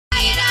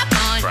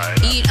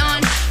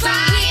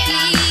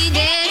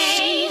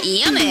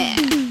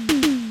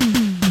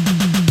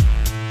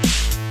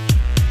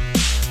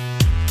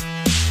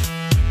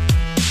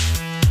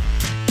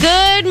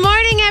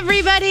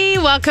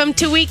Welcome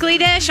to Weekly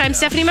Dish. I'm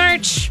Stephanie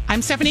March.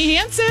 I'm Stephanie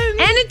Hansen.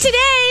 And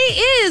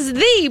today is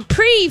the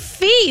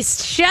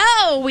pre-feast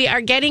show. We are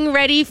getting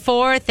ready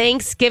for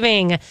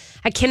Thanksgiving.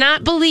 I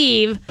cannot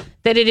believe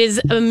that it is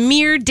a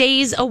mere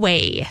days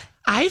away.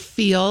 I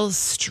feel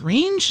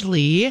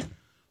strangely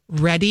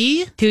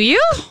ready. Do you?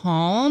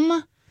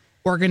 Calm,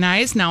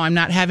 organized. Now, I'm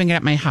not having it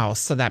at my house,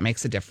 so that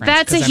makes a difference.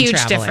 That's a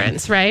huge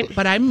difference, right?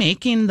 But I'm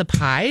making the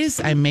pies.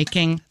 I'm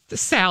making the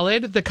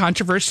salad, the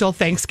controversial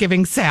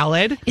Thanksgiving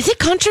salad. Is it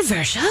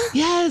controversial?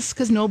 Yes,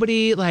 because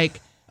nobody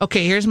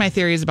okay, here's my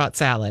theories about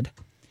salad.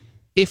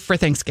 For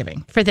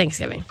Thanksgiving.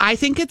 I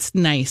think it's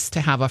nice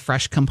to have a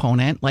fresh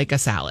component like a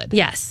salad.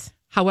 Yes.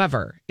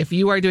 However, if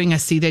you are doing a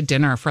seated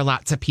dinner for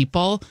lots of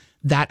people,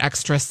 that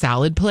extra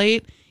salad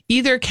plate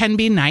either can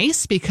be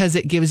nice because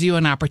it gives you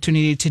an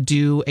opportunity to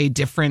do a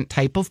different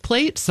type of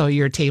plate so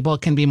your table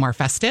can be more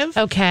festive.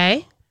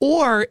 Okay.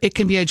 Or it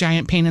can be a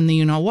giant pain in the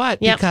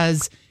you-know-what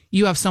because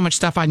you have so much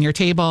stuff on your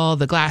table,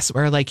 the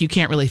glassware, you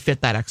can't really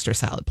fit that extra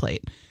salad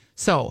plate.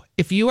 So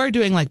if you are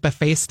doing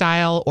buffet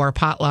style or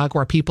potluck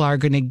where people are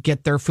going to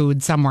get their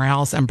food somewhere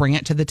else and bring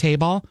it to the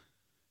table,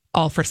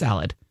 all for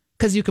salad.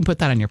 Because you can put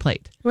that on your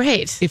plate.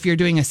 Right. If you're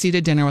doing a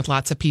seated dinner with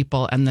lots of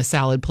people and the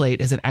salad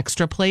plate is an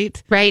extra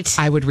plate, right,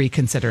 I would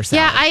reconsider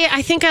salad. Yeah,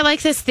 I think I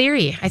like this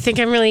theory. I think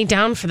I'm really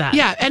down for that.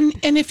 Yeah, and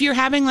if you're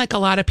having a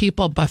lot of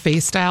people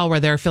buffet style where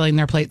they're filling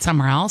their plate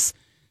somewhere else,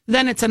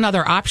 then it's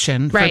another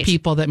option for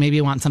people that maybe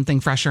want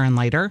something fresher and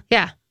lighter.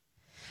 Yeah.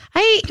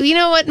 You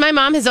know what? My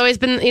mom has always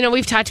been,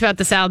 we've talked about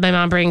the salad my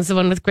mom brings, the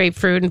one with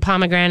grapefruit and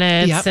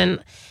pomegranates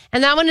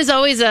and that one is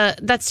always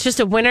that's just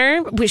a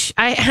winner.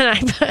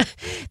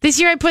 This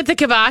year I put the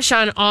kibosh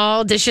on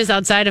all dishes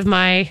outside of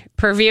my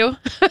purview.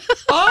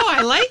 Oh,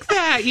 I like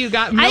that. You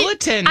got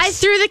militant. I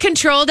threw the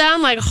control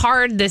down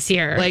hard this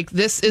year.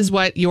 This is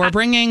what you're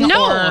bringing?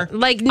 No, or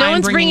no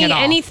one's bringing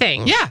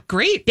anything. Yeah,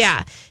 great.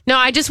 Yeah. No,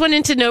 I just went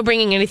into no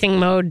bringing anything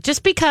mode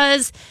just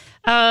because...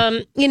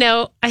 I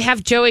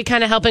have Joey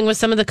kind of helping with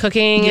some of the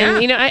cooking,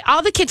 and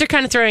all the kids are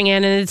kind of throwing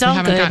in, and it's all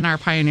good. We haven't gotten our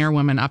Pioneer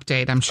Woman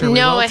update. I'm sure we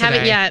will I today.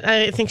 haven't yet.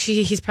 I think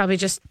he's probably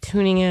just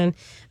tuning in.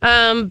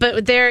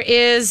 But there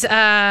is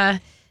just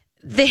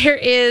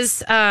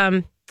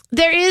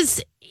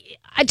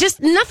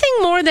nothing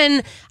more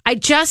than I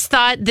just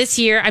thought this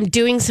year I'm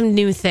doing some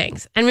new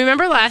things. And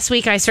remember last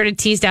week I sort of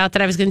teased out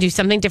that I was going to do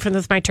something different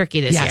with my turkey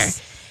this year,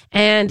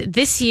 and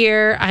this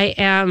year I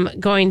am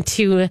going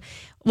to.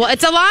 Well,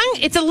 it's a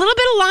little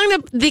bit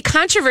along the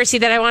controversy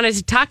that I wanted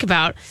to talk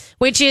about,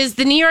 which is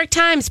the New York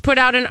Times put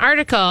out an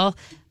article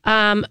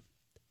calling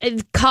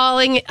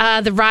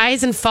the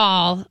rise and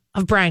fall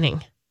of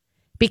brining.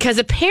 Because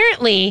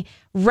apparently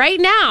right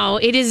now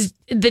it is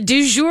the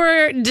du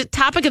jour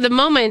topic of the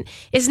moment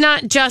is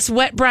not just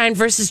wet brine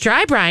versus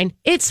dry brine.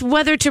 It's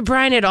whether to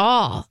brine at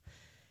all.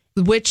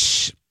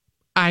 Which...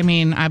 I'll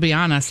be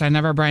honest, I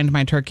never brined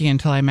my turkey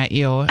until I met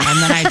you. And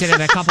then I did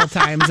it a couple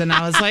times and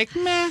I was like,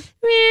 meh.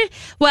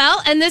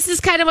 Well, and this is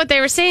kind of what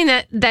they were saying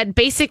that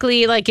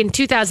basically in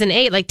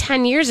 2008,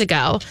 10 years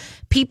ago,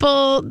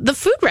 the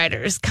food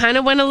writers kind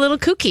of went a little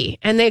kooky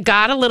and they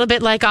got a little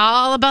bit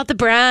all about the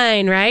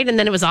brine, right? And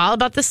then it was all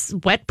about this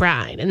wet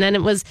brine. And then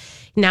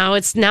now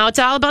it's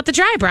all about the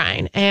dry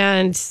brine.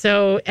 And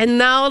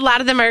now a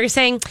lot of them are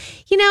saying,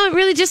 it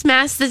really just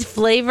masks the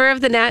flavor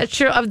of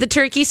the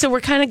turkey. So we're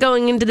kind of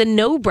going into the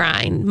no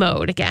brine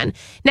mode again.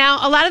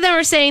 Now, a lot of them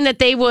are saying that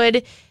they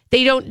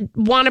don't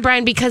want to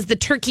brine because the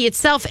turkey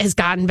itself has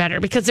gotten better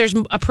because there's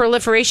a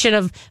proliferation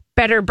of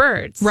better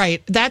birds.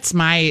 Right. That's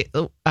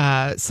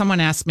someone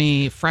asked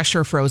me fresh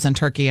or frozen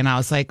turkey and I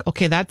was like,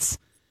 okay, that's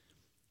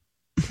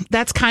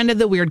kind of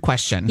the weird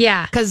question.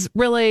 Yeah. Because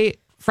really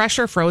fresh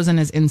or frozen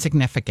is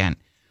insignificant.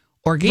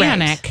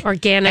 Organic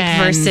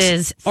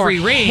versus free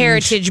range,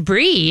 heritage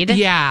breed.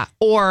 Yeah.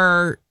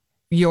 Or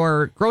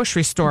your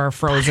grocery store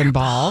frozen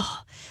ball.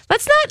 I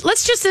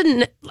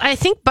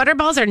think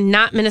butterballs are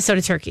not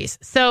Minnesota turkeys.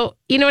 So,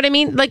 you know what I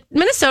mean?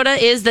 Minnesota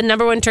is the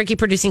number one turkey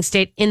producing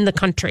state in the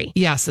country.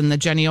 Yes. And the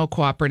Genio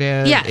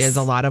Cooperative is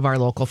a lot of our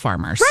local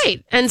farmers.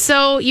 Right. And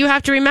so you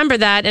have to remember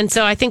that. And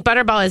so I think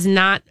butterball is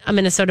not a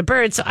Minnesota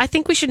bird. So I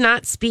think we should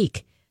not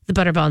speak the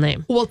butterball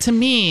name. Well, to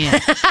me,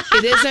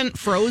 it isn't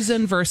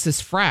frozen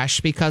versus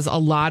fresh because a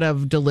lot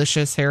of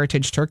delicious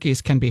heritage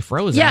turkeys can be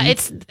frozen. Yeah,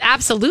 it's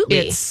absolutely.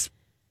 It's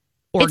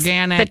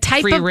organic, it's the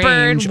type free of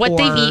range, bird, what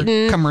they've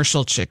eaten,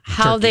 commercial chicken,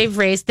 how they've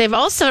raised. They've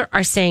also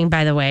are saying,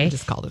 by the way, I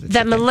just called it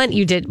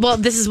that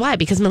this is why,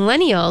 because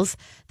millennials,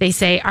 they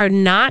say, are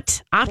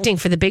not opting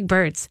for the big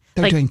birds.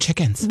 They're doing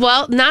chickens.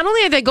 Well, not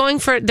only are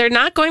they're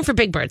not going for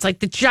big birds, like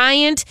the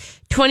giant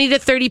 20 to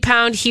 30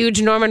 pound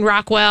huge Norman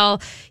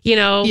Rockwell,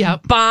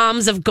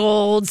 bombs of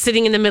gold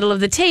sitting in the middle of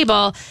the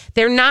table.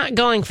 They're not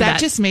going for that. That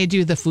just made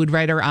you the food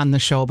writer on the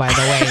show, by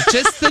the way.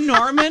 Just the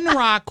Norman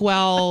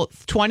Rockwell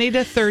 20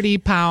 to 30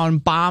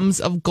 pound bombs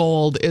of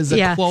gold is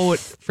a quote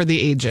for the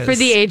ages. For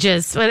the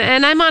ages.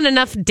 And I'm on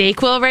enough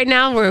Dayquil right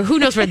now where who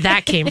knows where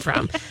that came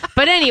from.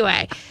 But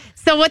anyway,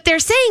 so what they're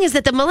saying is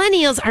that the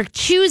millennials are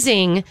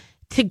choosing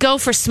to go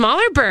for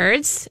smaller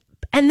birds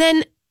and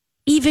then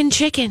even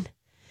chicken.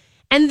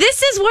 And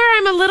this is where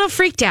I'm a little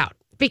freaked out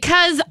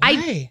because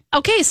Why?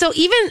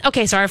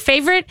 So our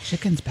favorite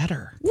chicken's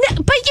better.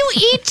 But you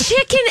eat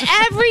chicken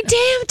every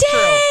damn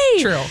day.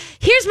 True.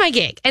 Here's my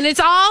gig. And it's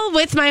all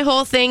with my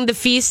whole thing. The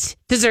feast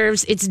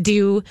deserves its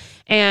due.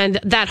 And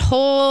that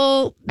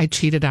whole... I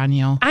cheated on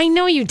you. I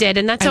know you did,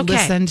 and that's okay. I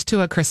listened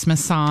to a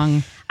Christmas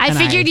song. I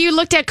figured you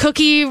looked at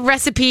Cookie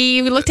Recipe.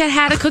 You looked at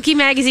How to Cookie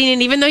magazine.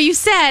 And even though you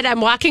said,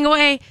 I'm walking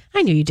away,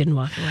 I knew you didn't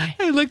walk away.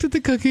 I looked at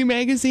the Cookie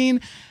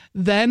magazine.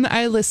 Then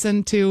I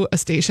listened to a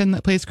station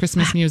that plays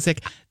Christmas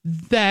music.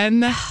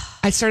 Then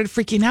I started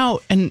freaking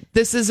out. And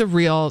this is a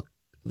real...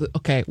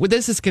 Okay, well,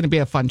 this is going to be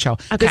a fun show.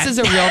 Okay. This is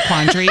a real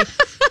quandary.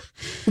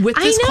 With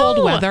this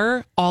cold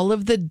weather, all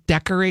of the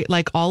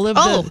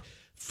the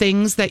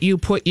things that you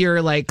put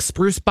your like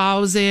spruce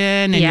boughs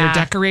in and your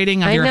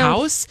decorating of your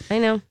house. I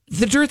know.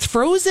 The dirt's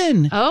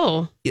frozen.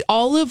 Oh.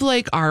 All of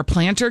like our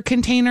planter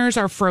containers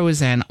are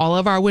frozen. All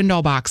of our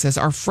window boxes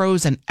are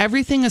frozen.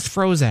 Everything is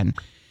frozen.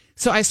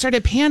 So I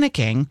started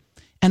panicking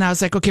and I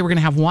was like, okay, we're going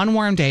to have one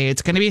warm day.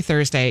 It's going to be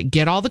Thursday.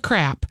 Get all the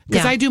crap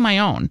because I do my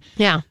own.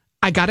 Yeah.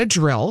 I got a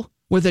drill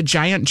with a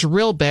giant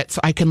drill bit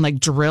so I can like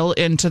drill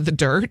into the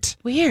dirt.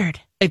 Weird.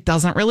 It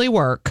doesn't really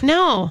work.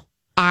 No.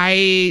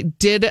 I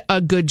did a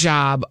good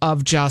job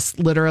of just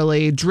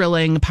literally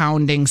drilling,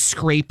 pounding,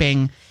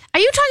 scraping. Are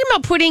you talking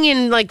about putting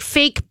in like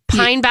fake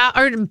pine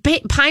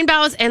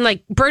boughs and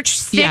like birch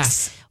sticks?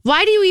 Yes.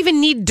 Why do you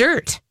even need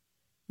dirt?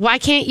 Why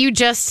can't you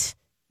just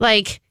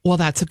like... Well,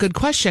 that's a good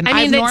question. I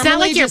mean, I've it's not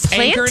like you're just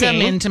anchored them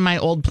planting. into my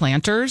old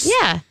planters.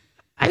 Yeah.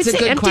 I would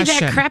say empty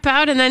that crap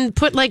out and then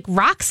put like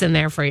rocks in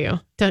there for you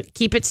to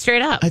keep it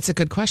straight up. It's a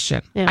good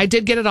question. Yeah. I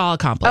did get it all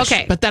accomplished.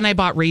 Okay. But then I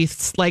bought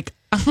wreaths like...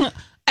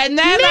 And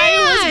then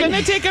I was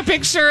going to take a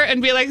picture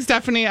and be like,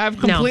 Stephanie, I've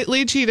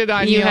completely cheated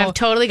on you. You have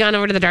totally gone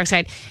over to the dark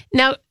side.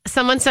 Now,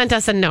 someone sent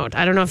us a note.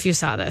 I don't know if you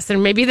saw this,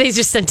 and maybe they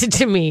just sent it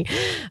to me.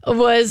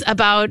 Was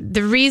about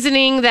the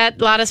reasoning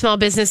that a lot of small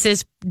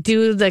businesses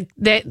do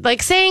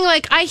like saying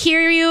like, I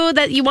hear you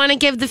that you want to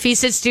give the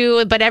feast its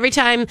due, but every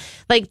time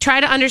like try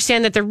to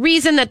understand that the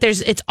reason that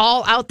it's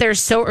all out there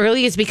so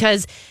early is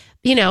because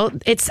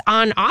it's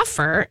on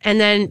offer, and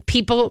then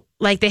people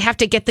like they have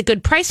to get the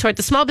good price for it.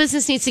 The small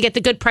business needs to get the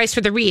good price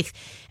for the wreath,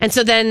 and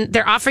so then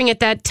they're offering it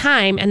that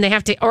time, and they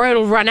have to, or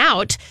it'll run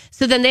out.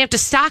 So then they have to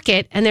stock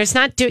it, and there's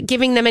not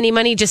giving them any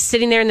money just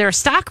sitting there in their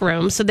stock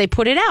room, so they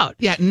put it out.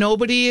 Yeah,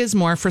 nobody is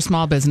more for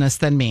small business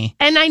than me,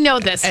 and I know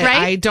this, right?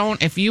 I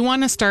don't. If you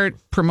want to start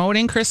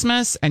promoting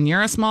Christmas, and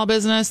you're a small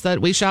business that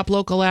we shop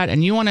local at,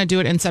 and you want to do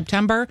it in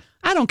September,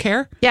 I don't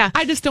care. Yeah.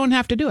 I just don't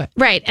have to do it.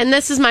 Right. And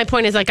this is my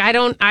point is like,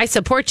 I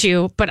support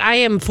you, but I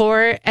am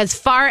for, as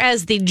far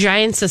as the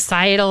giant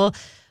societal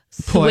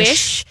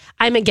push,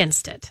 I'm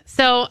against it.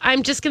 So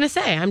I'm just going to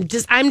say,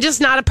 I'm just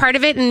not a part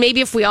of it. And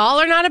maybe if we all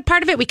are not a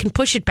part of it, we can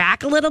push it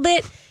back a little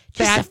bit.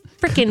 Just a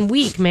freaking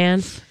week,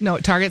 man. No,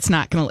 Target's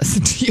not going to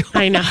listen to you.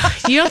 I know.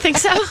 You don't think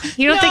so?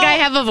 You don't think I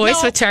have a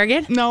voice with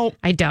Target? No.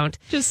 I don't.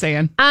 Just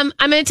saying. I'm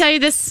going to tell you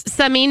this,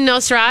 Samin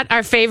Nosrat,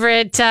 our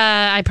favorite,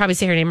 I probably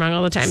say her name wrong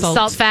all the time,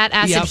 salt fat,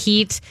 acid,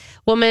 heat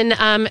woman,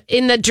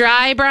 in the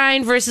dry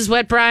brine versus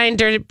wet brine,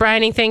 dirt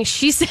brining thing.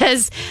 She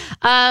says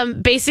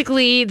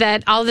basically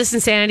that all this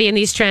insanity and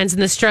these trends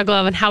and the struggle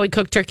of and how we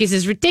cook turkeys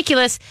is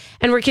ridiculous,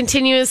 and we're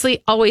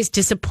continuously always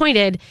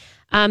disappointed.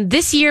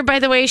 This year, by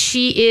the way,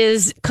 she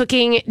is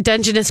cooking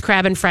Dungeness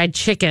crab and fried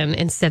chicken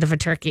instead of a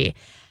turkey.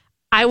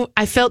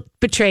 I felt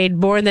betrayed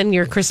more than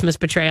your Christmas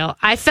betrayal.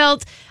 I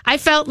felt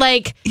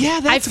like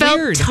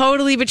weird.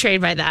 Totally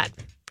betrayed by that.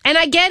 And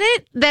I get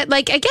it that,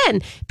 like,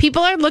 again,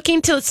 people are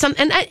looking to some,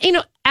 and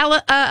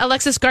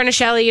Alexis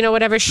Garnishelli,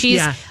 whatever,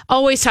 she's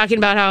always talking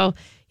about how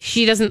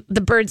she doesn't,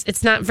 the birds,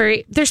 it's not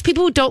very, there's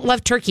people who don't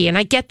love turkey, and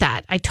I get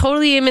that. I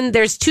totally am in,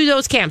 there's two of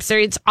those camps.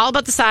 It's all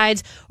about the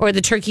sides, or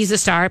the turkey's a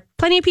star.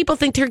 Plenty of people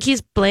think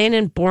turkey's bland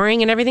and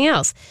boring and everything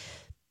else.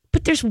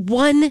 But there's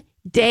one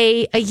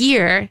day a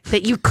year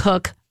that you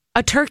cook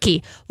a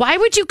turkey. Why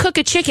would you cook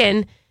a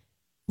chicken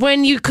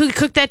when you could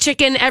cook that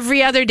chicken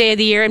every other day of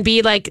the year and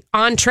be like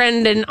on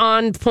trend and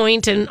on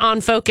point and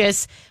on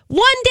focus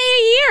one day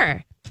a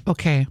year?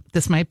 Okay,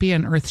 this might be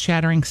an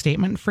earth-shattering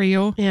statement for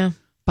you. Yeah.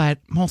 But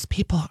most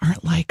people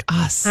aren't like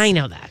us. I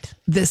know that.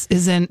 This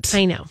isn't.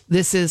 I know.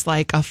 This is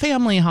like a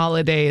family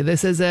holiday.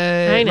 This is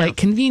a like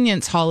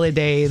convenience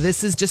holiday.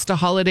 This is just a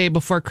holiday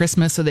before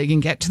Christmas so they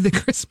can get to the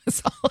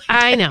Christmas holiday.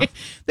 I know.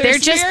 They're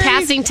just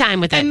passing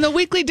time with it. And the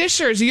weekly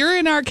dishers, you're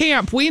in our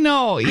camp. We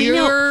know.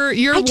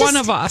 You're one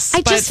of us.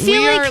 I just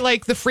feel we are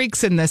like the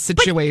freaks in this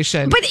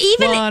situation. But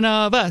even one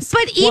of us.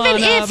 But even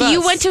if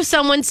you went to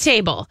someone's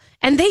table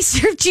and they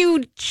served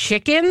you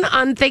chicken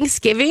on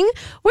Thanksgiving,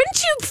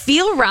 wouldn't you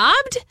feel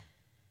robbed?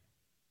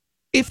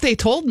 If they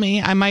told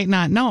me, I might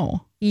not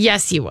know.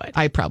 Yes, you would.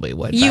 I probably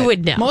would. You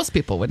would know. Most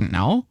people wouldn't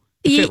know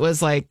if it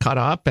was like cut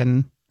up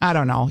and I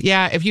don't know.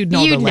 Yeah, if you'd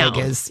know the leg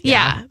is.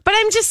 Yeah. But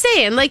I'm just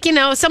saying, like,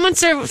 someone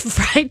served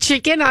fried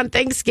chicken on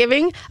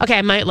Thanksgiving. Okay,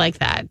 I might like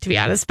that, to be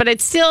honest. But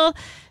it's still,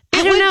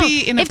 I don't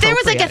know. If there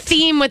was like a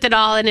theme with it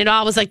all and it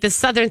all was like this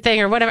Southern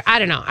thing or whatever, I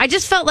don't know. I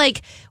just felt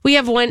like we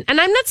have one,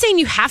 and I'm not saying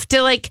you have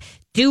to like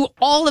do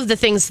all of the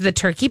things to the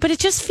turkey, but it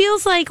just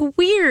feels like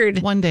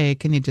weird. One day,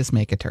 can you just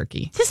make a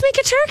turkey? Just make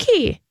a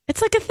turkey.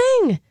 It's like a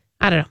thing.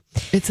 I don't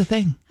know. It's a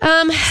thing.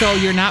 So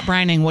you're not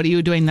brining. What are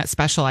you doing that's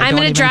special? I'm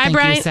going to dry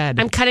brine.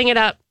 I'm cutting it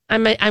up.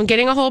 I'm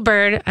getting a whole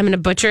bird. I'm going to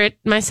butcher it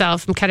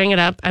myself. I'm cutting it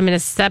up. I'm going to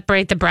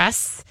separate the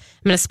breasts.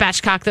 I'm going to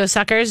spatchcock those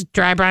suckers,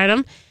 dry brine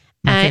them.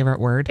 My favorite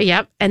word.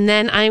 Yep. And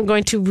then I'm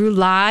going to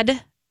roulade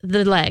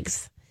the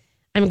legs.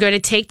 I'm going to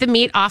take the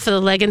meat off of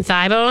the leg and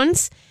thigh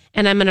bones,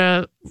 and I'm going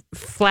to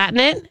flatten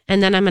it,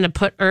 and then I'm going to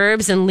put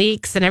herbs and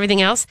leeks and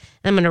everything else.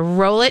 And I'm going to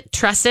roll it,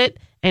 truss it,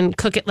 and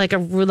cook it like a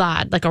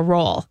roulade, like a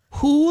roll.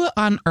 Who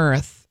on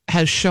earth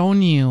has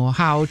shown you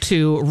how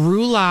to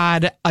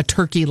roulade a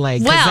turkey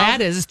leg? Because that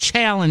is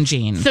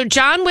challenging. So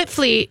John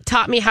Whitfleet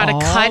taught me how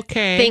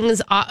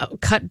to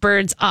cut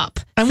birds up.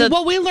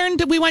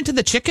 And we went to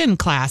the chicken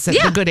class at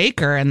the Good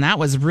Acre, and that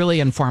was really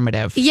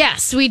informative.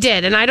 Yes, we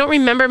did. And I don't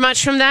remember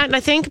much from that, I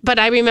think, but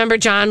I remember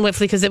John Whitfleet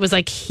because it was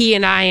like he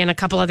and I and a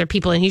couple other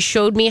people, and he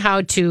showed me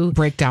how to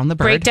break down the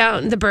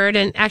bird.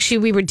 And actually,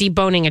 we were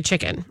deboning a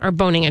chicken or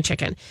boning a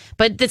chicken.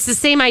 But it's the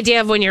same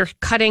idea of when you're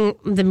cutting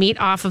the meat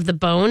off of the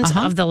bones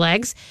of the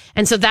legs.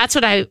 And so that's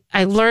what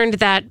I learned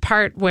that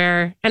part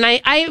where, and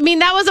I mean,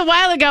 that was a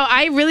while ago.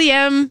 I'm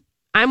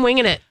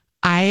winging it.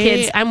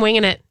 Kids, I'm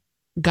winging it.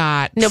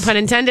 No pun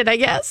intended, I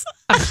guess.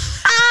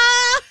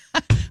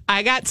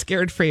 I got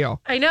scared for you.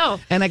 I know.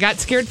 And I got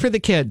scared for the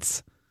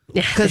kids.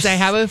 Because I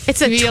have a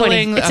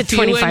feeling a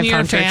few in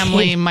your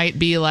family turkey. might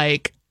be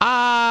like,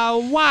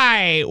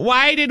 why?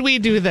 Why did we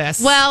do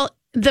this? Well,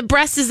 the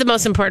breast is the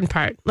most important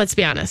part. Let's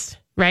be honest.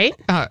 Right?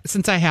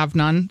 Since I have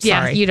none. Sorry.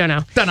 Yeah, you don't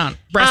know. Done on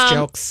breast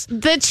jokes.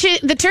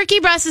 The turkey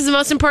breast is the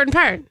most important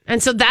part.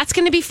 And so that's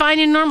going to be fine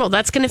and normal.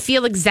 That's going to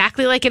feel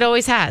exactly like it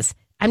always has.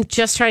 I'm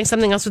just trying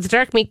something else with the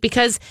dark meat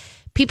because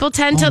people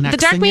tend to, the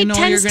dark meat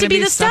tends to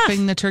be the stuff.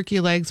 Stuffing the turkey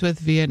legs with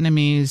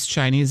Vietnamese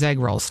Chinese egg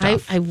roll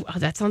stuff.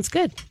 That sounds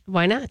good.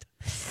 Why not?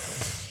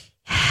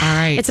 All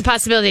right. It's a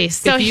possibility.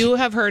 So if you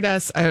have heard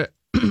us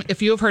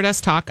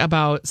talk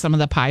about some of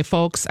the pie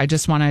folks, I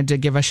just wanted to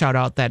give a shout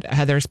out that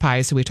Heather's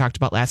Pies, who we talked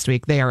about last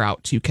week, they are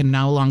out. You can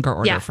no longer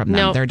order from them.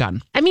 No, they're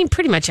done. I mean,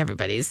 pretty much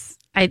everybody's.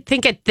 I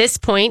think at this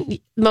point,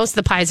 most of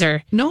the pies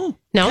are... No,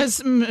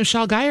 because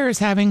Michelle Geyer is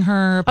having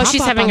her pop-up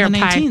she's having on her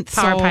the 19th.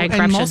 Power pie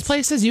in most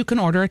places, you can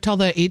order it till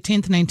the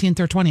 18th, 19th,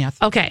 or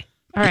 20th. Okay.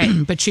 All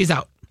right. But she's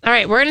out. All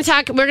right. We're going to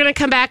talk. We're going to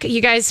come back.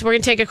 You guys, we're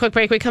going to take a quick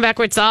break. We come back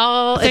where it's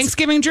all...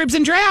 Thanksgiving dribs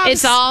and drabs.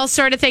 It's all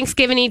sort of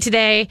Thanksgiving-y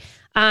today.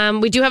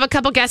 We do have a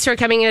couple guests who are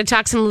coming in to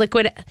talk some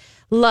liquid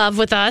love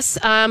with us,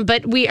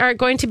 but we are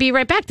going to be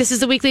right back. This is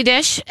the Weekly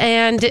Dish,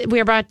 and we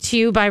are brought to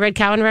you by Red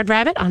Cow and Red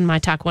Rabbit on My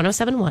Talk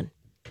 107.1.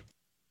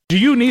 Do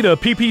you need a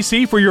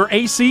PPC for your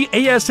AC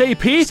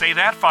ASAP? Say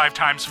that 5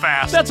 times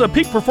fast. That's a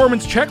peak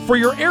performance check for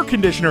your air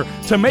conditioner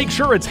to make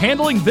sure it's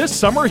handling this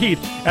summer heat.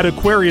 At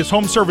Aquarius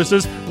Home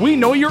Services, we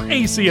know your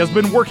AC has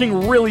been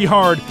working really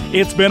hard.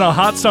 It's been a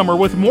hot summer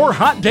with more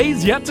hot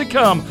days yet to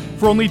come.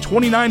 For only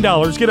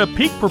 $29, get a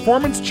peak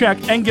performance check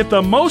and get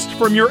the most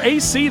from your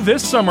AC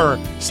this summer.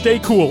 Stay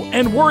cool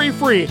and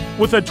worry-free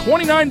with a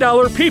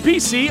 $29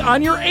 PPC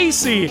on your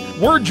AC.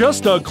 We're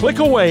just a click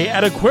away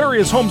at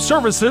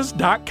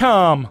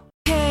AquariusHomeservices.com.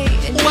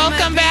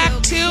 Welcome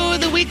back to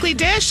the Weekly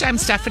Dish. I'm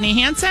Stephanie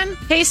Hansen.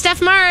 Hey,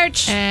 Steph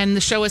March. And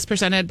the show is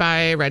presented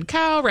by Red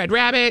Cow, Red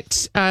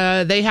Rabbit.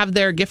 They have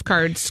their gift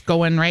cards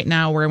going right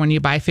now where when you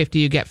buy 50,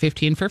 you get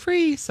 15 for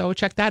free. So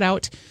check that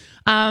out.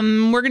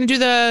 We're going to do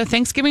the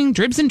Thanksgiving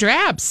dribs and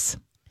drabs.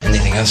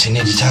 Anything else you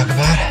need to talk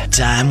about?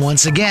 Time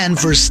once again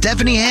for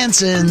Stephanie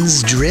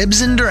Hansen's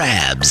Dribs and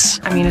Drabs.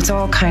 I mean, it's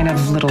all kind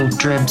of little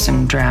dribs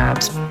and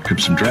drabs.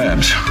 Dribs and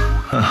drabs.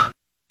 Huh.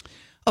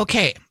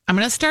 Okay, I'm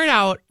going to start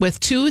out with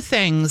 2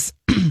 things.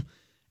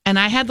 And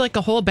I had like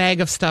a whole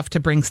bag of stuff to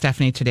bring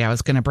Stephanie today. I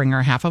was going to bring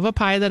her half of a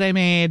pie that I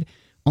made,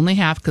 only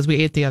half because we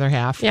ate the other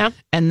half. Yeah.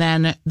 And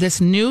then this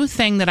new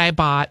thing that I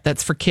bought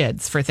that's for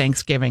kids for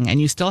Thanksgiving,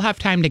 and you still have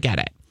time to get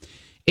it.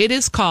 It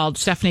is called,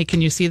 Stephanie,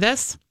 can you see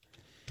this?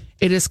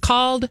 It is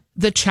called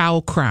the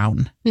Chow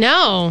Crown.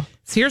 No.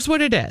 So here's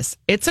what it is.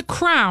 It's a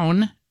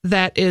crown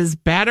that is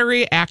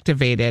battery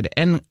activated,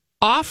 and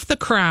off the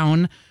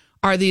crown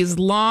are these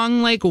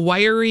long, like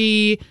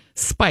wiry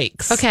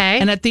spikes. Okay.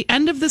 And at the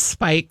end of the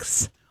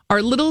spikes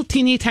are little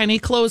teeny tiny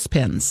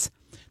clothespins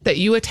that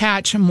you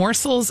attach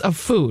morsels of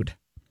food.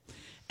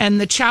 And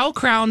the Chow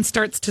Crown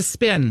starts to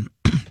spin.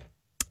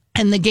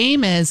 And the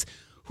game is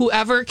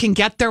whoever can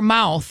get their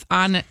mouth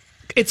on it.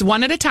 It's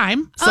one at a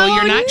time. So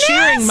you're not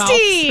sharing mouth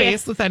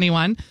space with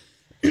anyone.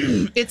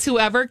 It's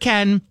whoever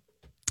can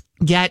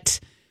get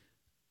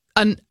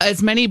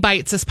as many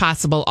bites as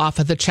possible off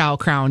of the Chow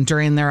Crown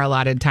during their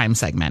allotted time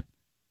segment.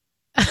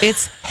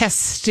 It's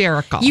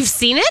hysterical. You've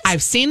seen it?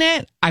 I've seen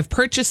it. I've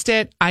purchased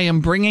it. I am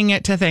bringing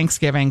it to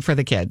Thanksgiving for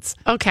the kids.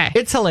 Okay.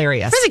 It's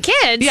hilarious. For the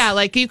kids? Yeah,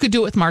 like you could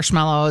do it with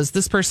marshmallows.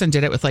 This person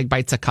did it with like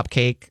bites of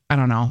cupcake. I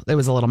don't know. It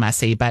was a little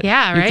messy, but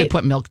yeah, right. You could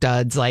put milk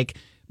duds.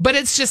 But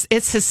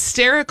it's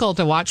hysterical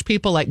to watch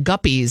people like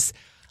guppies,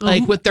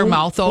 like with their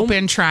mouth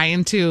open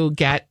trying to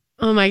get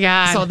Oh my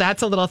God. So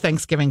that's a little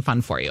Thanksgiving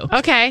fun for you.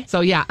 Okay. So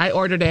yeah, I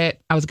ordered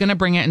it. I was going to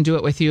bring it and do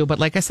it with you, but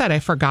like I said, I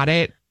forgot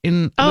it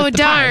with the darn.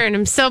 pie.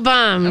 I'm so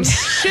bummed.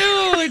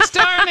 Shoot,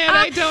 darn it.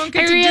 I don't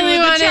get I to really do the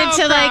wanted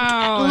to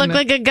crown. look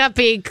like a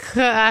guppy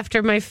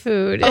after my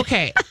food.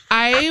 Okay.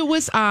 I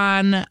was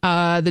on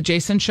the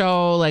Jason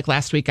show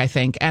last week, I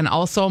think. And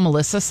also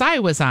Melissa Sy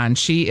was on.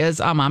 She is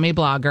a mommy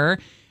blogger.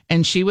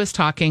 And she was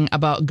talking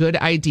about good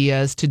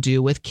ideas to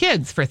do with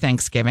kids for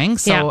Thanksgiving.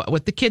 So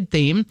with the kid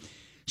theme,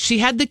 she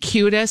had the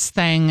cutest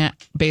thing,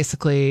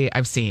 basically,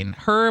 I've seen.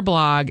 Her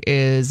blog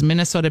is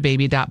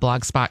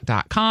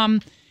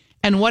minnesotababy.blogspot.com.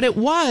 And what it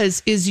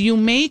was is you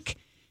make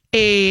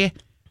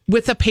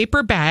with a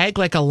paper bag,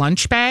 like a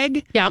lunch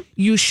bag. Yeah.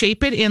 You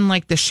shape it in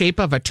the shape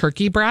of a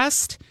turkey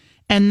breast.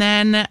 And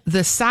then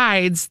the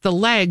sides, the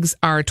legs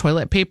are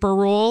toilet paper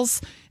rolls.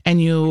 And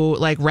you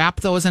wrap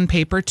those in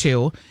paper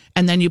too.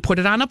 And then you put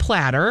it on a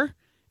platter.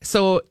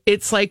 So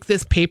it's like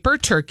this paper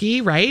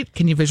turkey, right?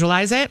 Can you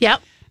visualize it?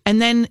 Yep.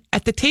 And then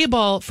at the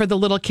table, for the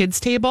little kids'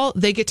 table,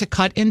 they get to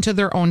cut into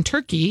their own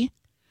turkey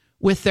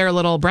with their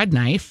little bread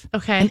knife.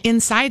 Okay. And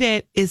inside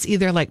it is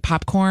either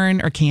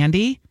popcorn or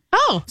candy.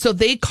 Oh. So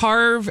they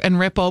carve and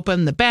rip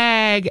open the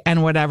bag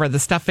and whatever the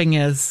stuffing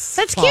is.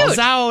 That's falls cute.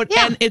 out.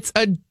 Yeah. And it's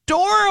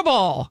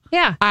adorable.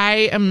 Yeah.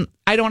 I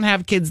don't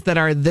have kids that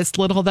are this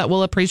little that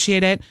will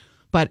appreciate it.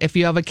 But if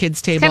you have a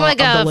kids' table Kind of like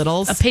of the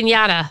littles, a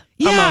piñata.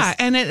 yeah, Almost.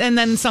 and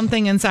then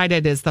something inside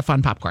it is the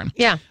fun popcorn.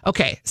 Yeah.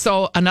 Okay,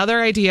 so another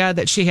idea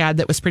that she had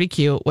that was pretty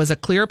cute was a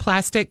clear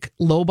plastic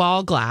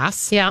lowball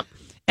glass. Yeah.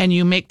 And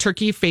you make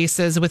turkey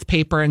faces with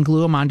paper and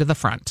glue them onto the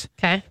front.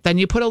 Okay. Then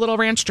you put a little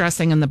ranch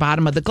dressing in the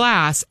bottom of the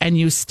glass and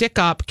you stick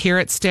up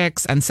carrot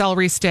sticks and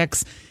celery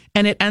sticks.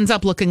 And it ends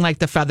up looking like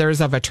the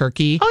feathers of a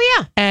turkey. Oh,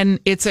 yeah.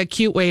 And it's a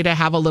cute way to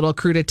have a little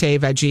crudité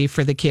veggie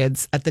for the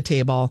kids at the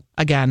table.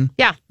 Again,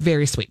 yeah,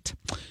 very sweet.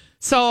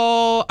 So,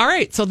 all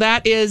right. So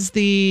that is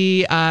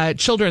the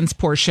children's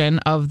portion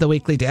of the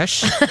weekly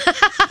dish.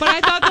 But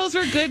I thought those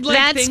were good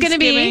That's gonna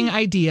Thanksgiving be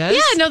ideas.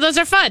 Yeah, no, those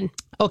are fun.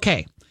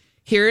 Okay.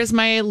 Here is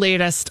my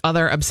latest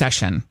other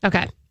obsession.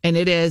 Okay. And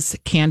it is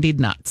candied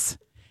nuts.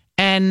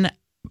 And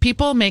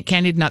people make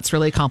candied nuts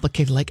really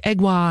complicated, like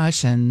egg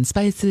wash and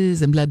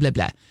spices and blah, blah,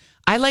 blah.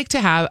 I like to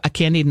have a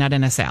candied nut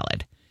in a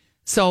salad.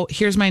 So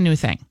here's my new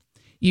thing.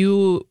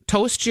 You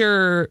toast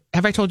have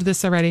I told you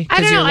this already?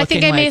 I don't know. I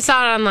think I may have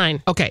saw it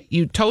online. Okay.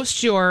 You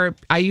toast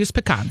I use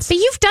pecans. But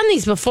you've done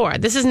these before.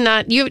 This is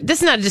not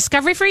a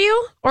discovery for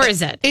you, or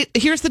is it?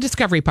 Here's the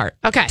discovery part.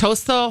 Okay.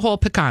 Toast the whole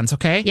pecans,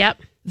 okay?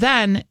 Yep.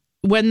 Then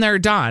when they're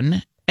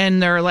done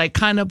and they're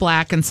kind of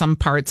black in some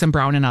parts and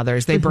brown in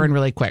others, they burn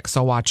really quick.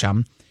 So watch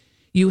them.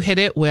 You hit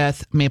it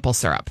with maple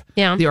syrup.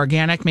 Yeah. The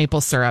organic maple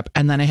syrup,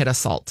 and then a hit of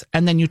salt.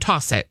 And then you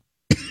toss it.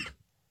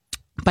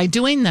 By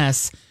doing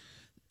this,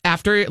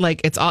 after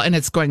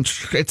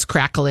it's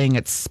crackling,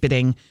 it's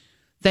spitting,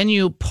 then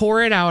you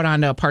pour it out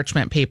onto a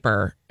parchment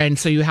paper. And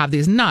so you have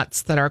these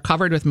nuts that are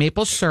covered with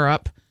maple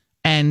syrup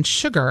and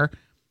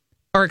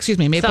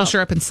maple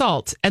syrup and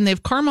salt. And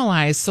they've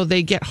caramelized so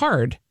they get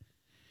hard.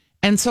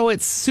 And so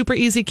it's super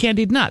easy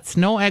candied nuts.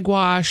 No egg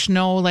wash,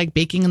 no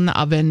baking in the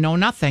oven, no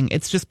nothing.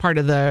 It's just part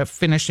of the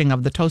finishing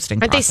of the toasting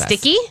process. Aren't they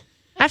sticky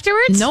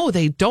afterwards? No,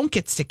 they don't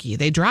get sticky.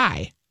 They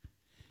dry.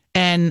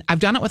 And I've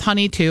done it with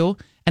honey too.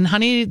 And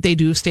honey, they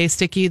do stay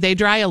sticky. They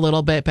dry a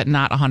little bit, but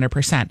not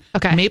 100%.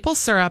 Okay. Maple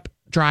syrup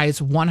dries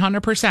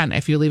 100%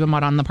 if you leave them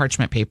out on the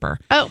parchment paper.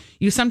 Oh.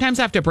 You sometimes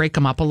have to break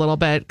them up a little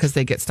bit because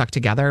they get stuck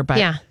together. But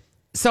yeah.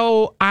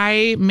 So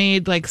I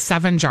made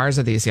 7 jars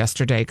of these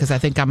yesterday because I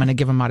think I'm going to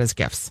give them out as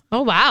gifts.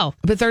 Oh, wow.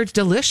 But they're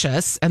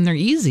delicious and they're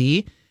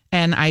easy.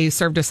 And I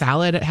served a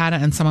salad at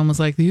it, and someone was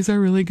like, "These are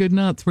really good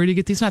nuts. Where do you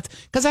get these nuts?"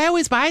 Because I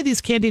always buy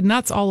these candied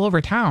nuts all over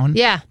town.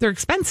 Yeah. They're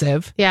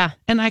expensive. Yeah.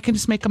 And I can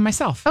just make them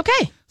myself.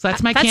 Okay. So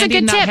that's my That's candied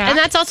a good nut tip. hack. And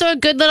that's also a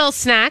good little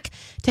snack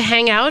to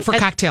hang out. For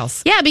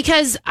cocktails. Yeah,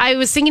 because I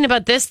was thinking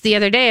about this the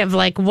other day of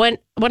what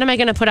am I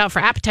going to put out for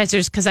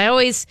appetizers? Because I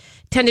always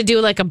tend to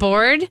do a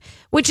board,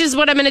 which is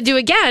what I'm going to do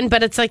again.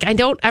 But it's I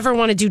don't ever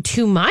want to do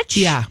too much.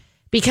 Yeah.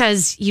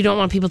 Because you don't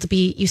want people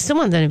you still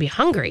want them to be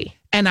hungry.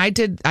 And I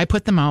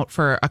put them out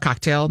for a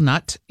cocktail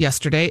nut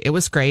yesterday. It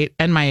was great.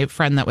 And my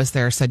friend that was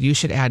there said, you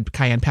should add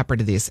cayenne pepper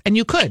to these. And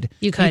you could.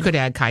 You could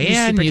add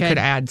cayenne. You could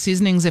add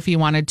seasonings if you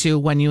wanted to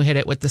when you hit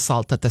it with the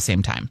salt at the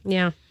same time.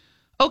 Yeah.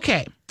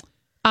 Okay.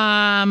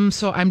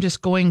 So I'm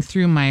just going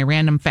through my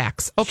random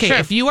facts. Okay. Sure.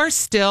 If you are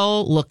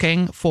still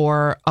looking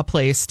for a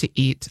place to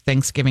eat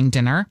Thanksgiving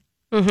dinner,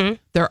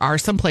 there are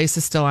some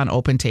places still on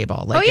Open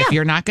Table. If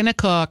you're not going to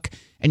cook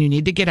and you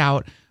need to get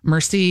out,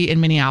 Mercy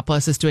in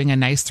Minneapolis is doing a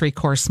nice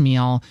 3-course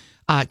meal.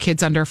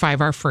 Kids under 5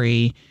 are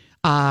free.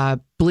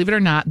 Believe it or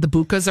not, the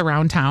bukas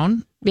around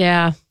town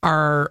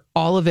are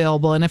all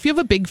available. And if you have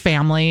a big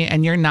family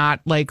and you're not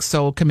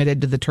so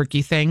committed to the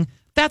turkey thing,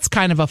 that's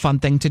kind of a fun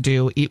thing to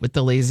do. Eat with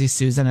the Lazy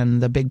Susan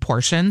and the big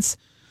portions.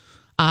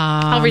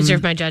 I'll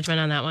reserve my judgment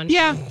on that one.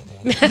 Yeah.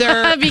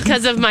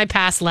 Because of my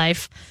past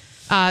life.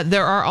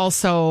 There are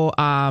also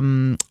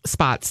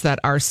spots that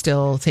are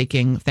still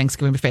taking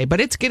Thanksgiving buffet,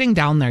 but it's getting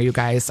down there, you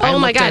guys. Oh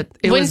my God.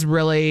 It was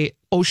really,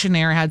 Ocean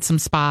Air had some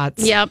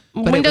spots. Yep.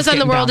 Windows on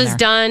the World is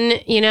done,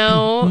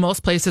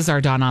 Most places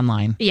are done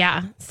online.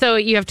 Yeah. So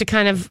you have to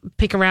kind of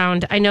pick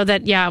around. I know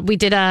that, we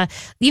did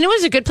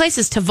what's a good place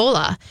is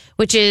Tavola,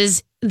 which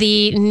is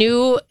the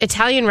new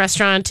Italian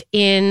restaurant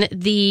in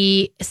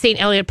the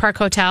St. Elliot Park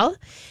Hotel.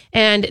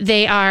 And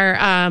they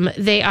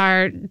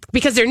are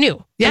because they're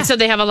new. Yeah. And so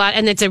they have a lot,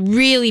 and it's a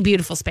really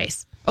beautiful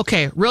space.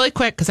 Okay, really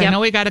quick, because I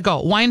know we got to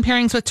go. Wine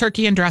pairings with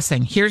turkey and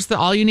dressing. Here's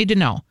all you need to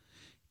know.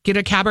 Get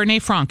a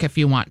Cabernet Franc if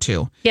you want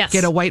to. Yes.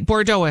 Get a white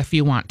Bordeaux if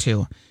you want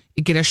to.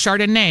 Get a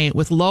Chardonnay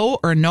with low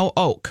or no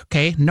oak.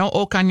 Okay, no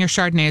oak on your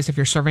Chardonnays if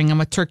you're serving them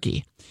with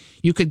turkey.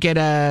 You could get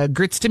a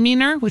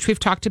Gewürztraminer, which we've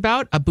talked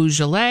about, a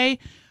Beaujolais,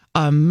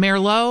 a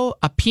Merlot,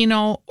 a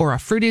Pinot, or a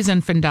Fruity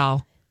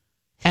Zinfandel.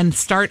 And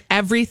start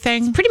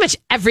everything. Pretty much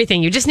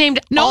everything. You just named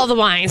all the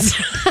wines.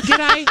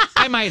 Did I?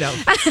 I might have.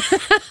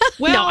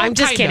 Well, no, I'm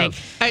just kidding.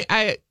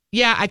 I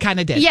kind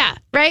of did. Yeah,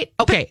 right?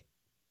 Okay.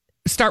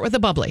 Start with a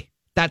bubbly.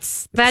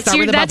 That's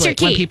your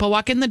key. When people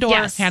walk in the door,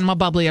 Yes. hand them a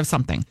bubbly of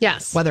something.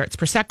 Yes. Whether it's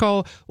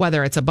Prosecco,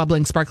 whether it's a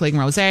bubbling, sparkling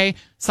rosé,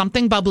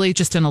 something bubbly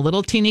just in a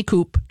little teeny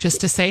coupe just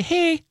to say,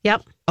 hey.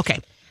 Yep. Okay.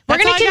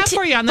 That's all I got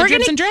for you on the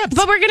dribs and dribs.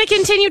 But we're going to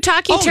continue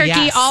talking turkey.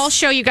 Yes. I'll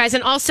show you guys.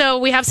 And also,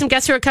 we have some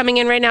guests who are coming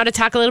in right now to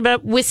talk a little bit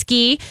about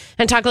whiskey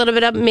and talk a little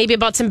bit maybe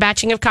about some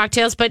batching of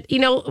cocktails. But,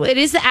 it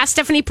is the Ask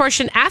Stephanie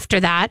portion after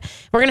that.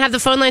 We're going to have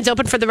the phone lines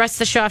open for the rest of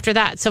the show after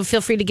that. So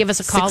feel free to give us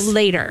a call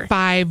later.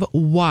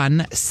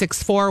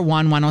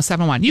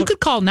 651-641-1071. You could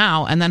call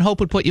now, and then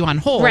Hope would put you on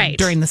hold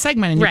during the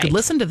segment, and you could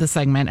listen to the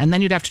segment, and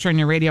then you'd have to turn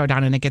your radio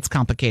down, and it gets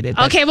complicated.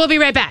 Okay, we'll be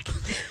right back.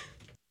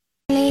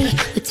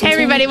 Hey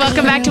everybody,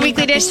 welcome back to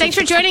Weekly Dish. Thanks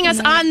for joining us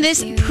on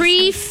this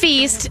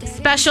pre-feast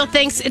special.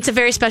 Thanks. It's a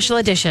very special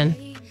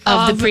edition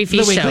of the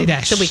pre-feast show.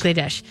 The Weekly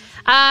Dish.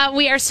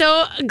 We are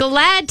so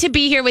glad to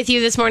be here with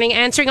you this morning,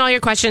 answering all your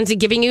questions and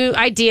giving you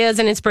ideas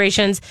and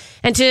inspirations.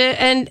 And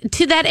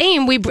to that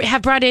aim, we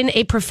have brought in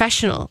a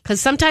professional, because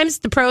sometimes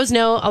the pros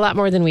know a lot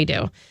more than we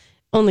do.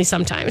 Only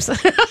sometimes.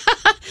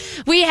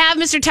 We have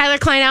Mr. Tyler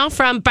Kleinow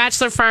from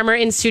Bachelor Farmer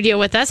in studio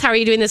with us. How are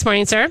you doing this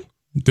morning, sir?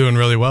 Doing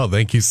really well.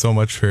 Thank you so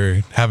much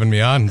for having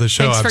me on the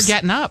show. Thanks for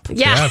getting up.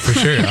 Yeah, for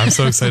sure. I'm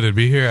so excited to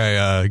be here.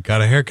 I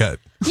got a haircut.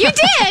 You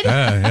did?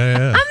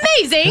 Yeah.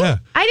 Amazing. Yeah.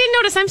 I didn't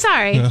notice. I'm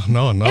sorry.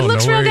 No. It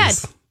looks no real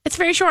worries. good. It's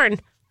very shorn.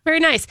 Very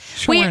nice.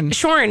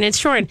 Shorn. It's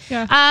shorn.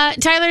 Yeah.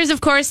 Tyler is,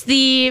 of course,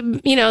 the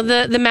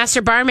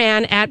master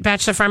barman at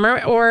Bachelor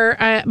Farmer or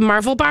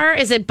Marvel Bar.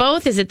 Is it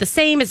both? Is it the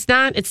same? It's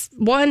not. It's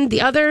one,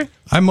 the other.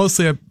 I'm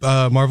mostly at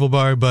Marvel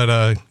Bar,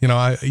 but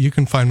you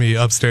can find me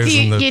upstairs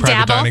in the private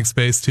dabble? dining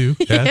space too.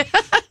 Yeah.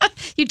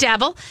 You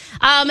dabble.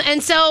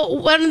 And so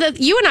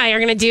you and I are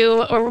going to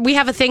do, or we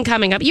have a thing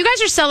coming up. You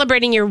guys are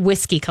celebrating your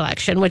whiskey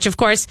collection, which of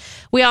course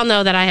we all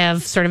know that I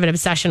have sort of an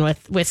obsession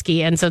with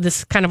whiskey. And so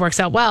this kind of works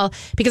out well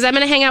because I'm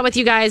going to hang out with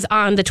you guys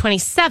on the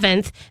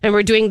 27th and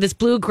we're doing this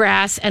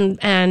bluegrass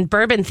and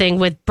bourbon thing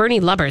with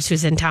Bernie Lubbers,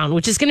 who's in town,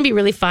 which is going to be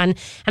really fun.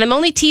 And I'm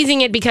only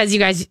teasing it because you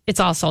guys, it's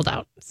all sold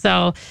out.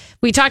 So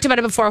we talked about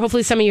it before.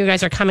 Hopefully some of you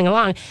guys are coming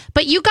along.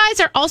 But you guys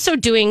are also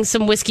doing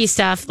some whiskey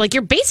stuff. Like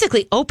you're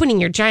basically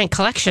opening your giant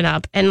collection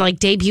up and like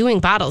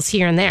debuting bottles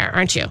here and there,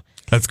 aren't you?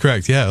 That's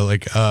correct. Yeah.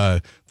 Like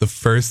the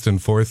first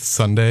and fourth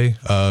Sunday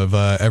of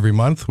every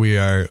month, we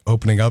are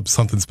opening up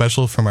something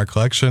special from our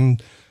collection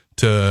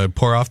to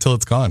pour off till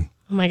it's gone.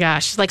 Oh my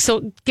gosh. Like,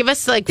 so give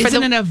us like, is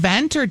it an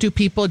event or do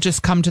people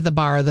just come to the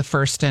bar the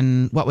first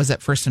and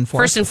fourth?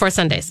 First and fourth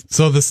Sundays.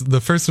 So the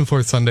first and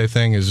fourth Sunday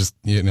thing is just,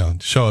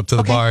 show up to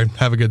the bar,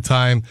 have a good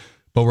time.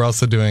 But we're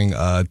also doing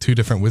 2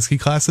 different whiskey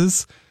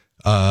classes.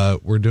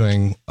 We're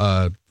doing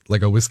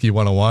like a whiskey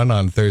 101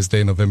 on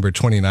Thursday, November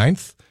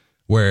 29th,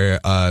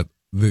 where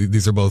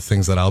these are both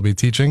things that I'll be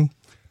teaching.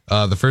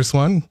 The first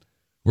one,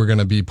 we're going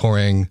to be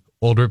pouring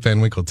Old Rip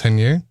Van Winkle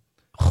 10-year,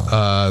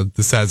 the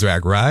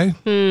Sazerac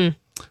Rye,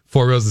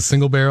 4 Roses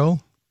Single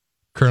Barrel,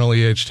 Colonel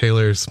E.H.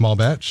 Taylor Small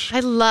Batch. I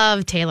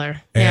love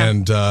Taylor.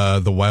 And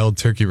the Wild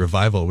Turkey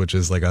Revival, which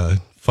is like a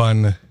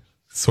fun,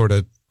 sort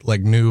of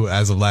like new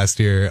as of last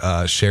year,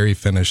 sherry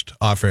finished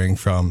offering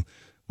from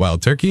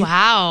Wild Turkey.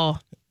 Wow.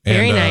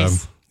 Very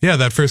nice. Yeah,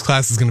 that first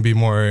class is going to be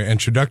more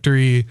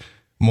introductory,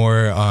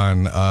 more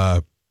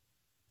on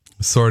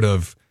sort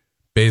of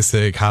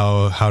basic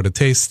how to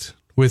taste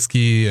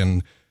whiskey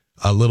and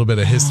a little bit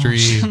of history.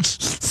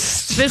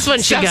 This one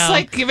should Steph's go.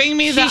 Like giving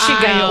me the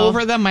eye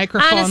over the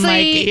microphone.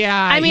 Honestly,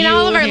 I mean,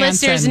 all of our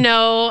listeners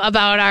know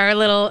about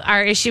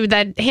our issue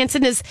that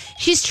Hanson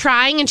she's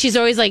trying and she's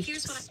always like,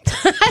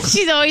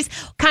 she's always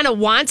kind of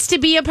wants to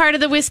be a part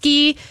of the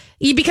whiskey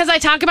Because I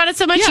talk about it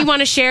so much, Yeah. you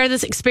want to share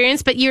this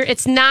experience, but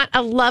it's not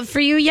a love for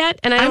you yet.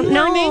 And I don't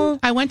know.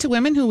 I went to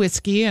Women Who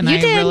Whiskey, and You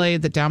did. really,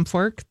 the dump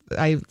work,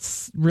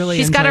 really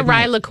She's got a enjoyed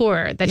rye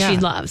liqueur that she Yeah.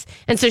 loves.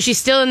 And so she's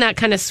still in that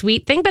kind of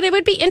sweet thing. But it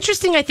would be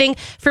interesting, I think,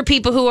 for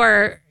people who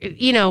are,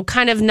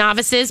 kind of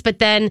novices, but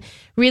then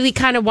really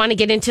kind of want to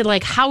get into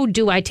like, how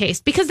do I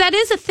taste? Because that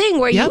is a thing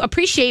where you Yep.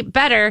 appreciate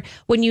better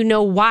when you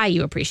know why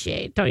you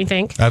appreciate, don't you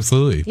think?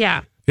 Absolutely.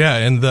 Yeah. Yeah,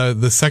 and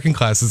the second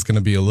class is going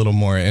to be a little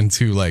more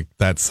into like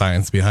that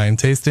science behind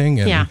tasting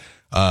and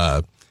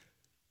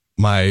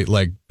my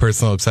like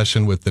personal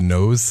obsession with the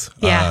nose.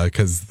 Yeah.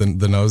 Because the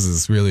nose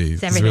is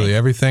really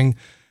everything,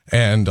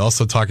 and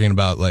also talking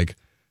about like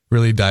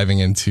really diving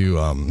into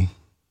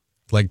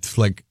like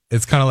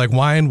it's kind of like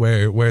wine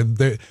where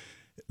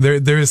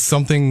there is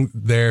something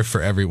there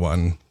for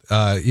everyone.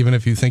 Even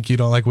if you think you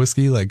don't like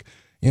whiskey, like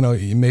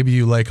maybe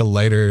you like a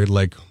lighter,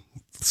 like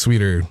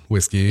sweeter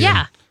whiskey.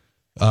 Yeah.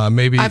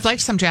 Maybe I've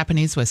liked some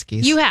Japanese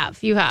whiskeys. You have.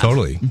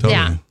 totally.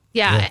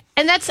 Yeah.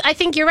 And I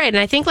think you're right. And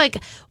I think like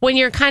when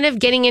you're kind of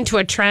getting into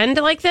a trend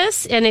like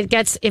this and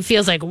it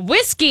feels like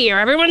whiskey or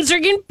everyone's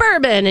drinking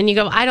bourbon and you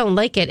go, I don't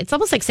like it. It's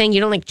almost like saying you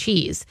don't like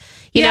cheese.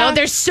 You know,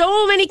 there's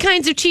so many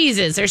kinds of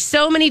cheeses. There's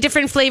so many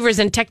different flavors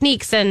and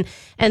techniques and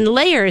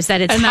layers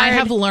that it's And hard. I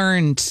have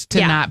learned to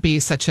not be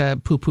such a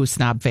poo-poo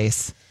snob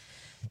face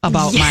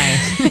about my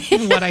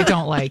what I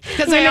don't like.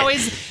 Because I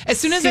always, as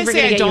soon as I We're say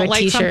gonna I get you don't a like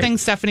t-shirt. something,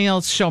 Stephanie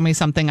will show me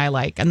something I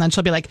like. And then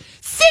she'll be like,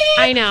 see?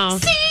 I know.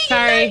 See,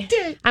 Sorry. you liked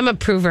it. I'm a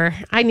prover.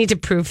 I need to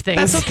prove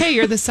things. That's okay.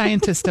 You're the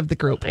scientist of the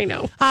group. I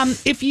know.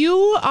 If you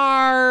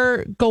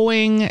are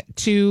going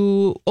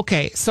to,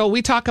 so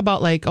we talk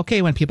about like,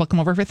 when people come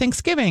over for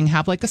Thanksgiving,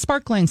 have like a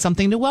sparkling,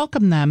 something to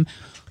welcome them.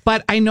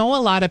 But I know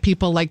a lot of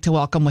people like to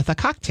welcome with a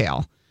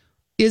cocktail.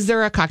 Is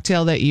there a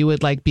cocktail that you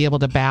would like be able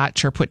to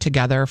batch or put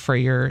together for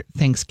your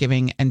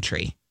Thanksgiving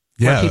entry?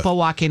 Yeah. Where people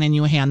walk in and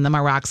you hand them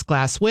a rocks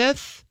glass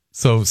with?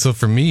 So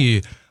for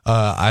me,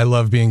 I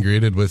love being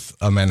greeted with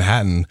a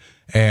Manhattan,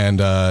 and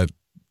the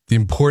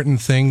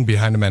important thing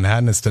behind a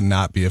Manhattan is to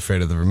not be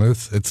afraid of the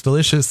vermouth. It's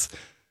delicious.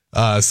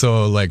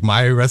 So like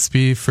my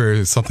recipe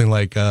for something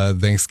like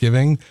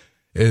Thanksgiving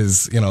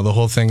is, the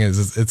whole thing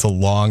is it's a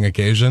long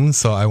occasion.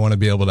 So I want to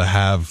be able to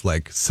have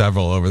like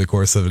several over the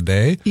course of a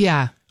day.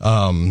 Yeah.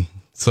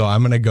 So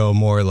I'm going to go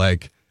more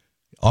like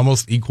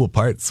almost equal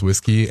parts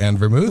whiskey and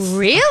vermouth.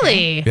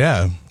 Really?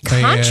 Yeah.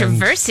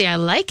 Controversy. I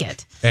like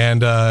it.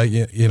 And,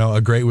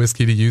 a great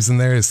whiskey to use in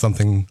there is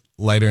something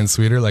lighter and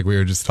sweeter, like we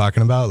were just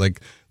talking about,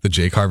 like the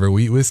J. Carver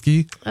wheat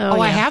whiskey.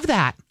 I have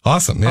that.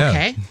 Awesome. Yeah.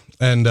 Okay.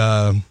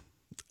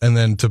 And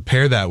then to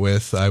pair that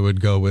with, I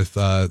would go with,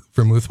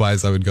 vermouth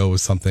wise, I would go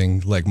with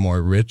something like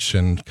more rich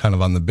and kind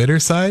of on the bitter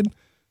side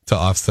to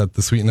offset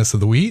the sweetness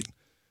of the wheat.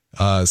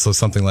 So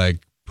something like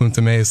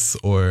Punta Mace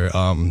or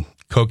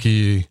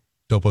Coqui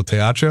Dopo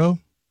Teatro.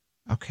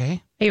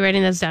 Okay. Are you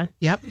writing those down?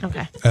 Yep.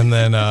 Okay. And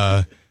then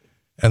a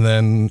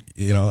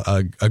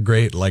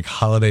great like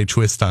holiday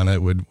twist on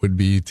it would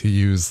be to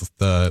use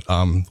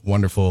the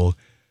wonderful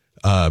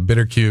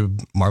Bitter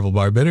Cube Marble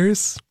Bar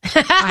bitters. I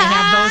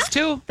have those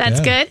too. That's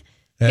Yeah. good.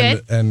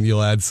 And and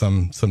you'll add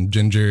some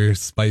ginger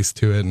spice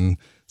to it and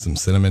some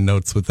cinnamon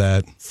notes with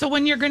that. So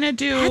when you're going to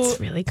do,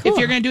 That's really cool. If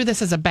you're going to do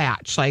this as a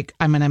batch, like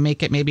I'm going to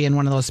make it maybe in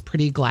one of those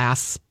pretty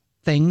glass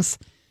things.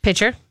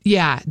 Pitcher.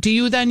 Yeah. Do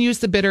you then use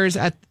the bitters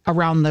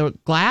around the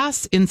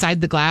glass,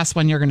 inside the glass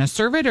when you're going to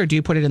serve it, or do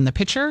you put it in the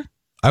pitcher?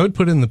 I would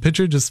put it in the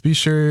pitcher. Just be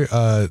sure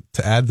to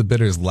add the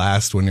bitters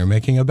last when you're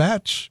making a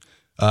batch,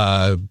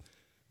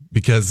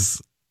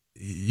 because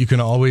you can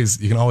always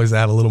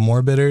add a little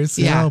more bitters,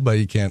 but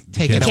you can't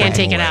take it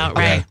Take it away. out,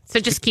 right? Yeah. So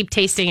just keep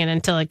tasting it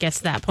until it gets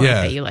to that point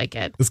that you like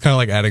it. It's kind of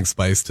like adding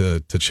spice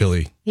to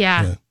chili.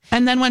 Yeah.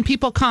 And then when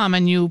people come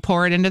and you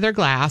pour it into their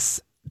glass,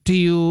 do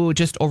you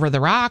just over the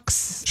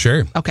rocks?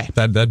 Sure. Okay.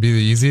 That'd be the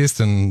easiest,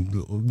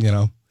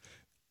 and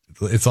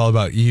it's all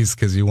about ease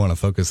because you want to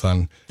focus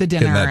on The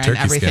dinner getting that and turkey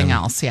everything skin.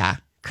 else. Yeah.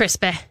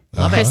 Crispy.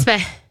 Love it. Crispy.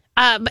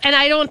 And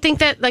I don't think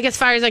that, like, as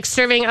far as like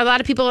serving, a lot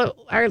of people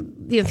are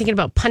thinking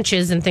about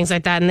punches and things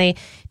like that. And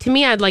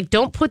I'd like,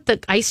 don't put the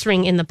ice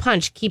ring in the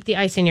punch. Keep the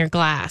ice in your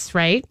glass,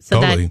 right? So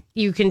Totally. that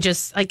you can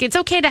just like, it's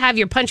okay to have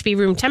your punch be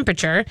room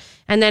temperature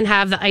and then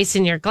have the ice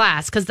in your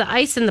glass because the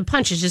ice in the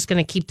punch is just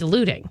going to keep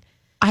diluting.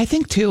 I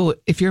think too,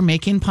 if you're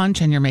making punch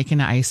and you're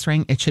making an ice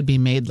ring, it should be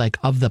made like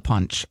of the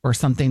punch or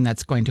something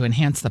that's going to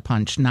enhance the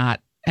punch,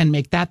 and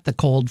make that the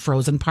cold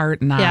frozen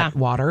part, not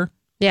water.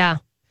 Yeah.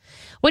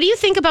 What do you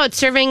think about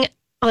serving?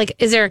 Like,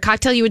 is there a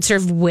cocktail you would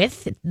serve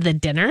with the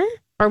dinner,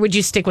 or would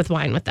you stick with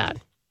wine with that?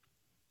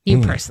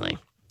 You personally,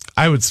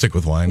 I would stick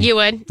with wine. you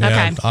would.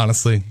 Yeah, Okay.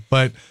 honestly.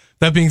 But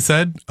that being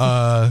said,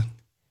 I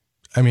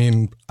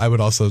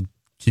would also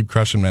keep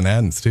crushing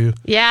Manhattans too.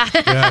 Yeah.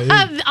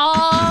 Yeah,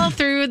 All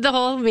through the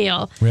whole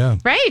meal. Yeah.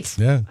 Right.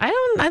 Yeah.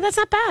 That's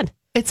not bad.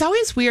 It's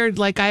always weird.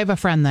 Like I have a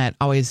friend that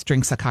always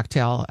drinks a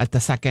cocktail at the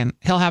second.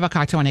 He'll have a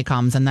cocktail when he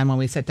comes, and then when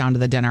we sit down to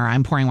the dinner,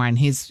 I'm pouring wine.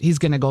 He's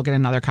going to go get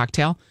another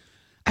cocktail.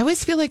 I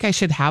always feel like I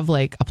should have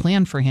like a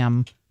plan for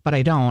him, but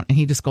I don't. And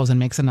he just goes and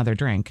makes another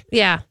drink.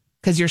 Yeah.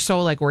 because you're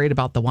so like worried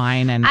about the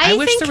wine. And I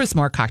wish there was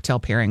more cocktail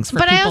pairings for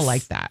people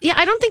like that. Yeah,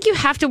 I don't think you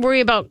have to worry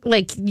about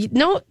like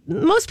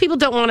most people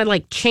don't want to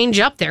like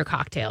change up their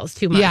cocktails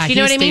too much. Yeah, you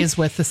know what I mean? Stays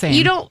with the same.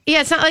 You don't. Yeah,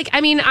 it's not like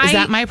is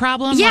that my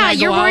problem? Yeah,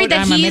 you're worried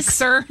that I'm he's a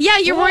mixer. Yeah,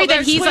 you're worried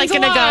that he's like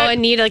going to go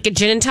and and need like a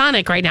gin and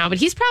tonic right now, but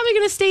he's probably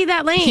going to stay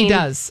that lane. He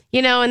does,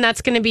 and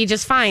that's going to be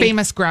just fine.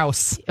 Famous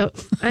grouse.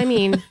 I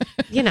mean,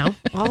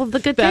 all of the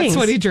good That's things. That's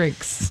what he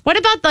drinks. What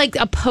about like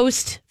a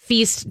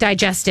post-feast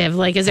digestive?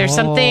 Like, is there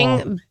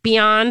something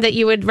beyond that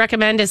you would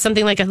recommend as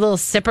something like a little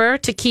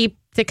sipper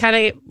to kind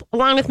of,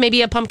 along with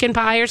maybe a pumpkin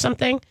pie or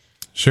something?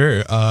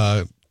 Sure.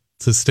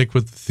 To stick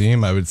with the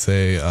theme, I would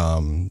say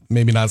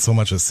maybe not so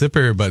much a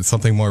sipper, but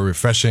something more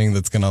refreshing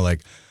that's going to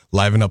like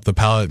liven up the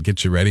palate,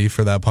 get you ready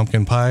for that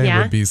pumpkin pie.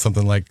 Yeah. Would be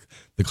something like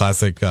the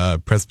classic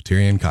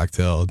Presbyterian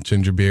cocktail,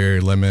 ginger beer,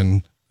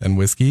 lemon, and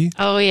whiskey.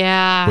 Oh,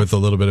 yeah. With a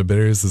little bit of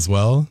bitters as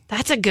well.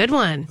 That's a good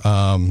one.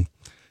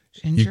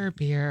 Ginger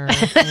beer,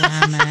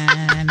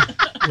 lemon,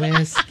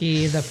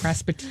 whiskey, the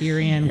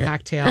Presbyterian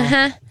cocktail.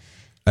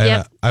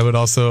 Yep. I would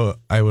also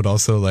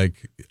like,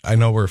 I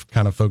know we're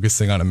kind of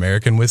focusing on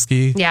American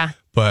whiskey. Yeah.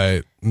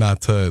 But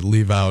not to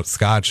leave out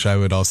Scotch, I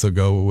would also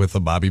go with a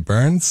Bobby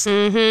Burns.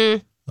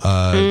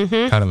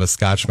 Kind of a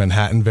Scotch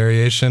Manhattan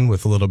variation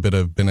with a little bit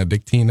of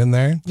Benedictine in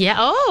there. Yeah.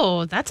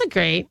 Oh, that's a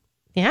great.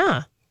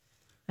 Yeah.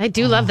 I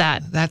do love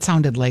that. That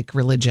sounded like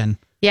religion.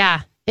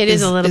 Yeah. It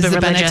is a little bit the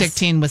religious.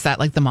 Benedictine, was that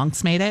like the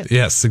monks made it?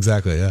 Yes,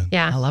 exactly. Yeah.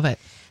 Yeah. I love it.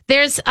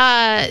 There's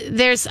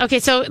okay,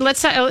 so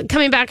let's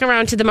coming back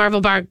around to the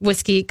Marvel Bar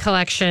whiskey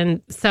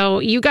collection. So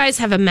you guys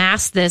have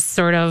amassed this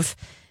sort of,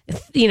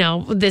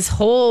 this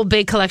whole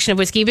big collection of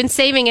whiskey. You've been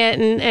saving it,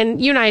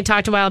 and you and I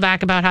talked a while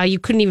back about how you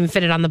couldn't even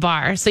fit it on the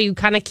bar. So you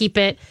kind of keep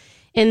it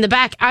in the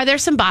back. Are there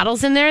some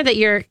bottles in there that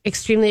you're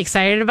extremely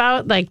excited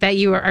about, like that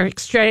you are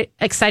extra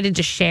excited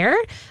to share?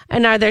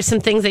 And are there some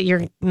things that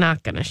you're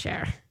not going to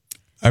share?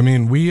 I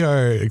mean, we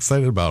are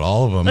excited about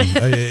all of them.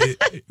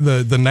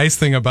 The nice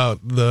thing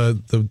about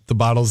the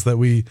bottles that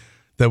we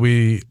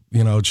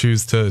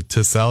choose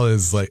to sell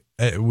is like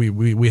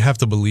we have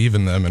to believe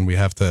in them, and we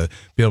have to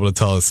be able to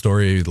tell a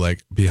story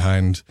like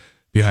behind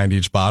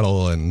each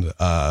bottle, and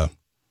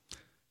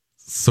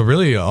so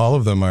really all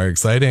of them are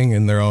exciting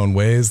in their own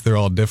ways. They're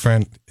all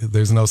different.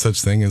 There's no such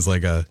thing as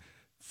like a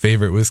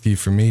favorite whiskey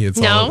for me. It's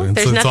nothing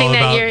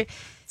that you're.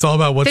 It's all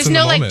about what's There's in the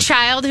no moment. like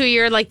child who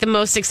you're like the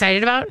most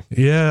excited about?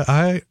 Yeah,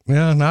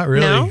 not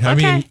really. No?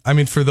 Okay. I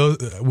mean, for those,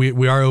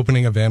 we are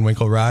opening a Van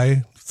Winkle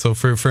rye. So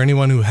for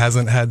anyone who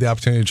hasn't had the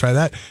opportunity to try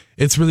that,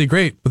 it's really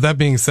great. But that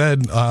being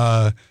said,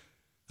 I've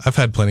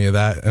had plenty of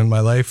that in my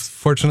life,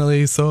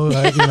 fortunately. So,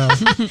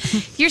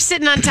 You're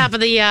sitting on top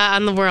of the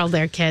on the world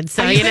there, kid.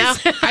 So, Are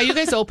you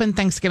guys open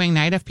Thanksgiving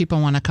night if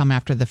people want to come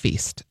after the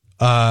feast?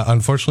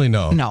 Unfortunately,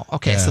 no. No.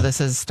 Okay. Yeah. So this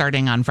is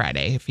starting on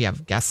Friday if you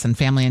have guests and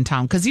family in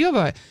town. Because you have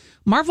a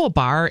Marvel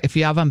Bar, if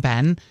you haven't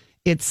been,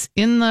 it's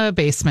in the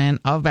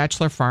basement of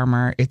Bachelor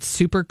Farmer. It's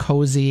super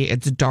cozy.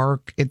 It's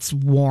dark. It's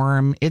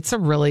warm. It's a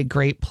really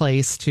great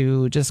place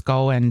to just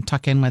go and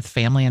tuck in with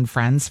family and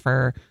friends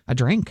for a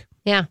drink.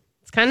 Yeah.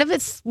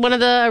 It's one of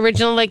the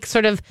original, like,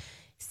 sort of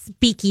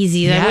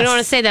speakeasies. Yes. We don't want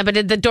to say that,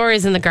 but the door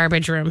is in the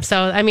garbage room.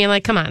 So, I mean,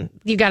 like, come on.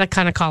 You got to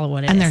kind of call it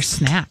what it is. And there's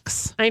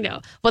snacks. I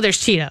know. Well, there's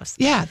Cheetos.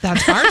 Yeah,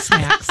 that's bar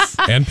snacks.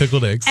 And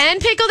pickled eggs. And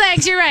pickled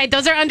eggs. You're right.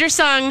 Those are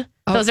undersung.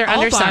 Those are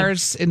all undersung.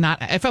 bars,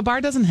 if a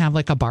bar doesn't have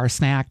like a bar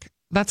snack,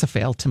 that's a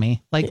fail to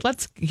me. Like,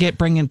 let's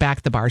bringing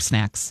back the bar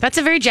snacks. That's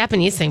a very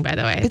Japanese thing, by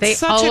the way. It's they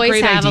such a always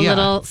great have idea. a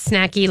little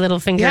snacky little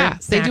finger. Yeah,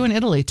 snack. they do in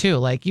Italy too.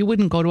 Like, you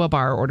wouldn't go to a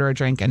bar, order a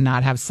drink, and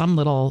not have some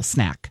little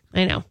snack.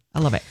 I know. I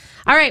love it.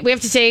 All right, we have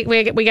to take.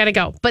 We got to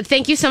go. But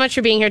thank you so much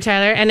for being here,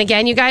 Tyler. And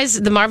again, you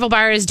guys, the Marvel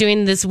Bar is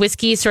doing this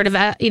whiskey sort of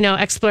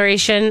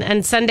exploration.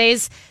 And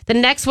Sundays,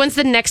 when's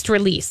the next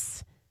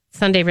release?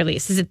 Sunday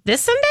release? Is it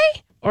this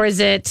Sunday or is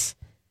it?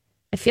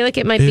 I feel like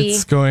it might be.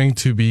 It's going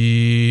to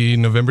be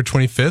November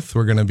 25th.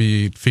 We're going to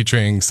be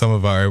featuring some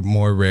of our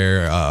more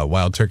rare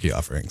wild turkey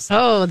offerings.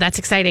 Oh, that's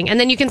exciting. And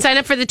then you can sign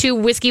up for the two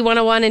Whiskey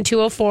 101 and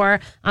 204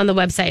 on the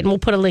website, and we'll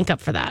put a link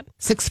up for that.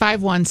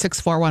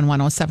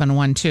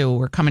 651-641-10712.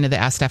 We're coming to the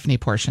Ask Stephanie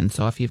portion.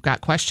 So if you've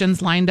got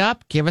questions lined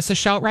up, give us a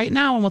shout right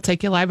now, and we'll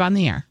take you live on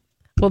the air.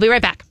 We'll be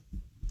right back.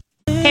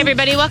 Hey,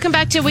 everybody. Welcome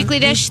back to Weekly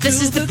Dish.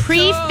 This is the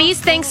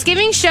pre-feast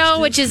Thanksgiving show,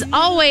 which is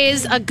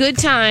always a good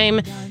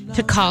time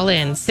to call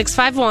in.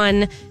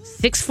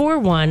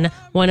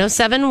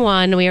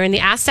 651-641-1071. We are in the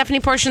Ask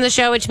Stephanie portion of the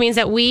show, which means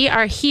that we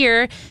are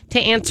here to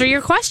answer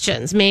your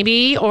questions,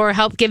 maybe, or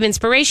help give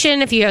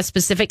inspiration if you have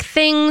specific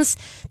things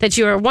that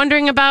you are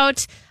wondering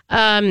about.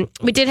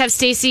 We did have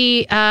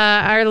Stacy,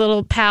 our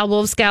little pal,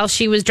 Wolves Gal.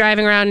 She was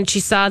driving around and she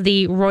saw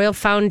the Royal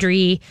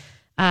Foundry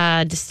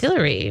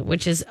Distillery,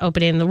 which is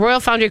opening the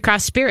Royal Foundry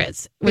Craft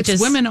Spirits, which is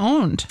women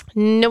owned.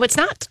 No, it's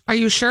not. Are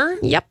you sure?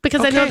 Yep,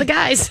 because I know the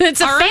guys.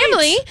 It's a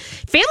family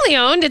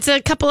owned. It's a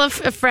couple of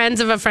friends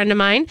of a friend of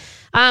mine.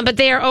 But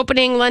they are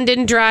opening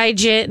London Dry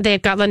Gin.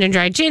 They've got London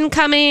Dry Gin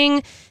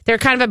coming. They're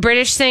kind of a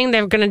British thing.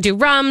 They're going to do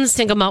rums,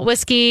 single malt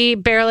whiskey,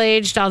 barrel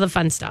aged, all the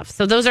fun stuff.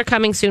 So those are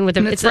coming soon with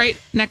them. It's right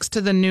next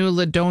to the new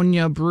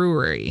Ladonia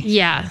Brewery.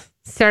 Yeah,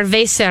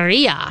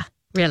 Cerveceria.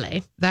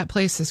 Really, that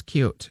place is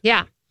cute.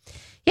 Yeah.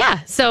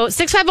 Yeah, so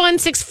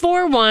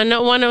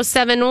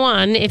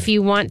 651-641-1071 if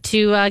you want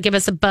to give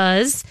us a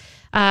buzz.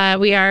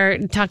 We are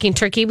talking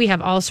turkey. We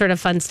have all sort of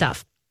fun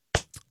stuff.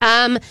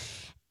 I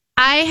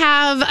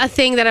have a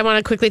thing that I want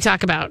to quickly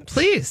talk about.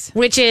 Please.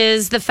 Which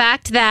is the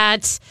fact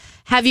that,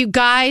 have you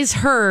guys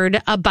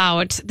heard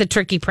about the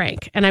turkey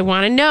prank? And I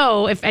want to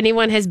know if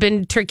anyone has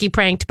been turkey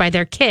pranked by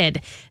their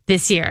kid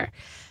this year.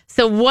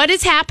 So what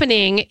is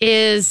happening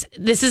is,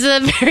 this is a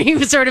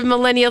very sort of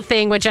millennial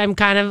thing, which I'm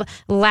kind of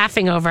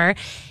laughing over.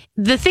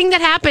 The thing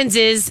that happens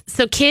is,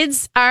 so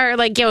kids are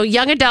like,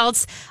 young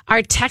adults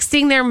are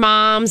texting their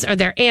moms or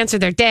their aunts or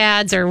their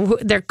dads or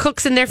their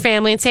cooks in their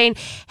family and saying,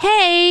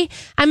 hey,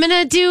 I'm going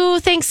to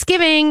do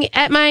Thanksgiving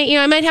at my,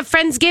 I might have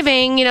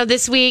Friendsgiving,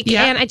 this week.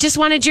 Yeah. And I just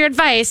wanted your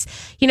advice.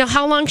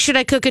 How long should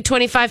I cook a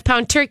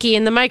 25-pound turkey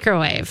in the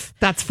microwave?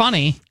 That's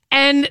funny.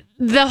 And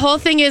the whole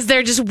thing is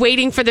they're just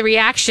waiting for the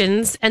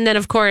reactions. And then,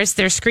 of course,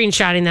 they're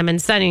screenshotting them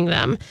and sending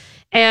them.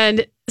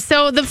 And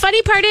so the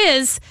funny part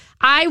is,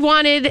 I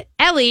wanted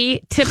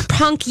Ellie to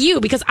punk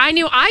you because I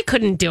knew I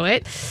couldn't do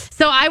it.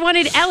 So I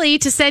wanted Ellie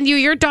to send you,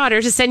 your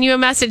daughter, to send you a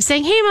message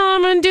saying, hey, Mom,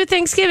 I'm going to do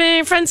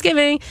Thanksgiving,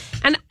 Friendsgiving.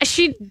 And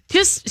she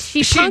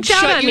punked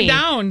out on me.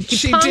 Down.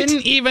 She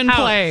didn't even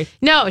play.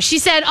 No, she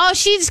said, oh,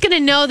 she's going to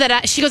know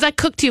that she goes, I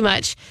cook too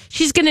much.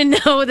 She's going to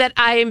know that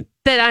I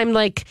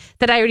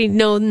already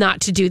know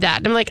not to do that.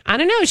 And I'm like, I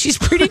don't know. She's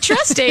pretty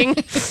trusting.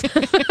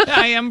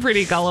 I am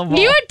pretty gullible.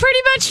 You would pretty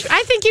much,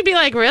 I think you'd be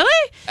like, really?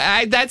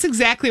 That's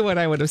exactly what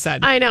I would have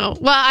said. I know.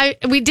 Well,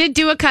 we did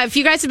do if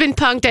you guys have been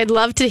punked, I'd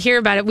love to hear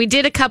about it. We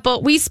did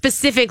we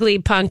specifically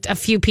punked a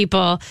few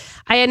people.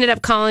 I ended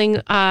up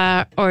calling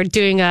or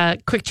doing a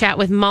quick chat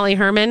with Molly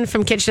Herman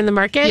from Kitchen in the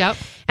Market. Yep.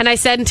 And I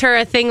sent her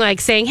a thing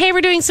like saying, hey, we're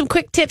doing some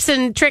quick tips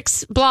and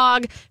tricks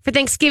blog for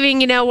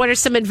Thanksgiving. What are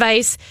some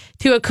advice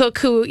to a cook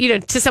who,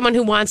 to someone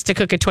who wants to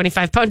cook a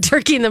 25-pound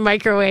turkey in the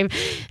microwave?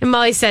 And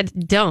Molly said,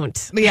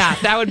 don't. Yeah,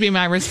 that would be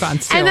my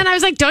response too. And then I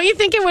was like, don't you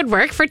think it would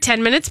work for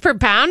 10 minutes per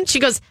pound? She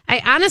goes,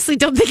 I honestly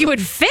don't think it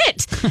would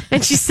fit.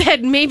 And she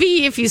said,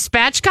 maybe if you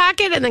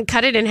spatchcock it and then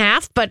cut it in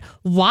half, but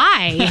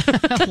why?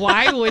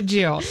 Why would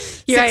you?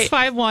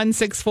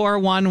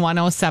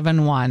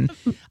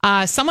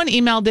 651-641-1071. Someone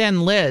emailed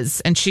in,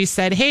 Liz, and she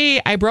said,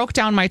 hey, I broke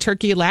down my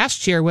turkey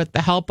last year with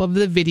the help of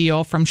the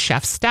video from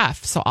Chef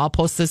Steph. So I'll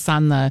post this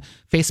on the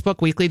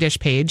Facebook Weekly Dish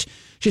page.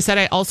 She said,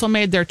 I also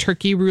made their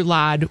turkey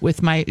roulade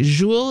with my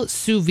Joule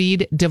sous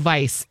vide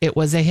device. It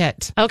was a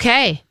hit.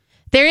 Okay.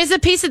 There is a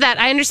piece of that.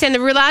 I understand the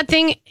roulade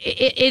thing.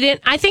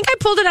 I think I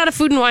pulled it out of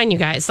Food and Wine, you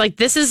guys. Like,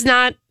 this is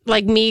not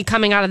like me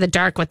coming out of the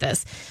dark with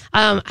this.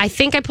 I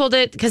think I pulled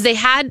it because they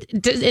had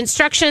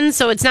instructions.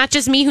 So it's not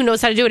just me who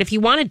knows how to do it. If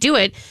you want to do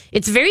it,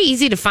 it's very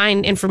easy to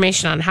find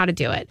information on how to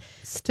do it.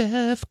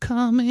 Steph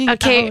coming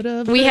out of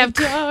the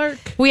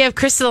dark. We have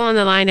Crystal on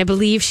the line. I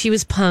believe she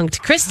was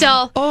punked.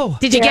 Crystal,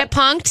 did you get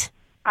punked?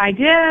 I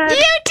did.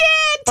 You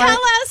did. Tell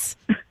us.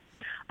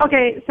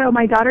 Okay, so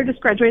my daughter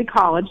just graduated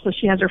college, so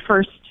she has her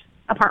first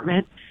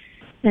apartment,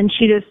 and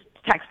she just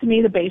texted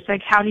me the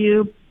basic, how do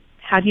you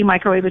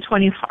microwave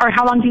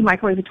how long do you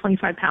microwave a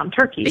 25-pound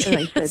turkey? Yes. And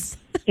I said,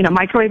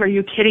 microwave, are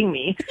you kidding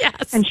me?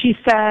 Yes. And she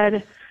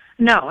said,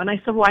 no. And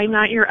I said, why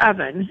not your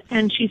oven?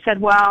 And she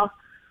said, well,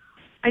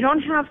 I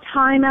don't have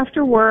time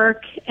after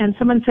work, and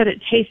someone said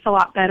it tastes a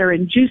lot better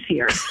and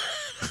juicier.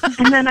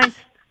 And then I'm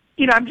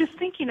just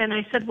thinking, and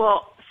I said,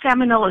 well,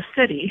 Salmonella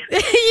City.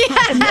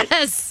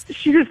 Yes.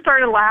 She just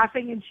started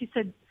laughing, and she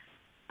said,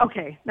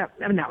 okay, that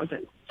was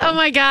it. So. Oh,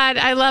 my God.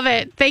 I love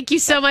it. Thank you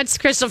so much,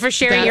 Crystal, for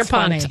sharing your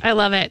punked. I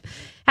love it.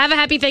 Have a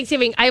happy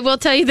Thanksgiving. I will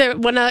tell you that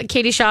when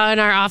Katie Shaw in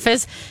our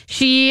office,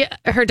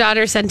 her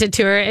daughter sent it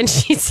to her, and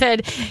she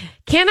said,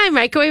 can I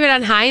microwave it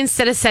on high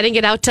instead of setting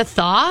it out to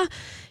thaw?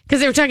 Because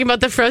they were talking about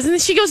the frozen.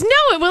 And she goes, no,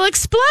 it will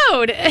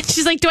explode. And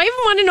she's like, do I even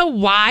want to know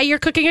why you're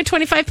cooking a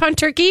 25-pound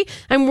turkey?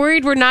 I'm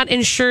worried we're not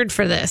insured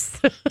for this.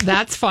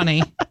 That's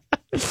funny.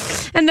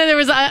 And then there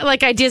was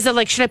ideas of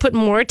should I put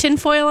more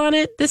tinfoil on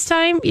it this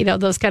time?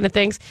 Those kind of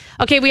things.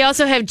 Okay, we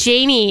also have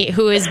Janie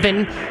who has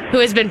been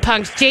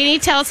punked. Janie,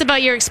 tell us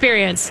about your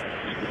experience.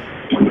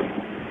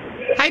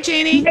 Hi,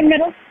 Janie.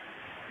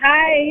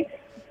 Hi.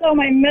 So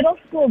my middle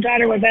school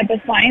daughter was at the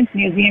Science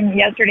Museum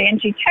yesterday,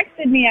 and she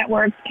texted me at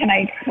work, can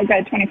I cook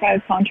a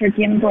 25-pound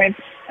turkey in the microwave?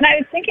 And I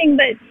was thinking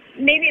that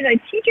maybe the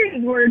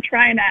teachers were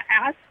trying to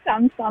ask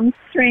some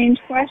strange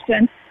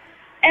question.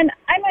 And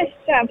I'm a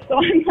chef, so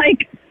I'm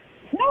like,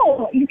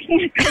 no, you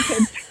can't cook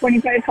a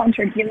 25-pound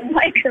turkey in the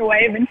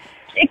microwave. And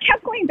it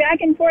kept going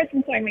back and forth,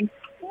 and so I'm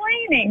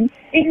explaining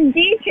in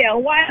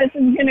detail why this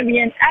is going to be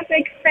an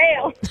epic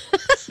fail.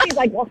 She's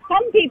like, well,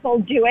 some people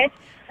do it.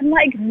 I'm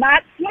like,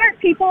 not smart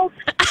people.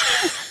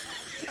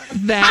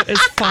 That is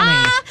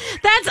funny.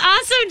 That's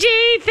awesome,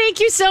 Jade. Thank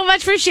you so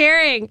much for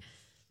sharing.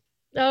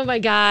 Oh my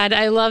God,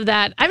 I love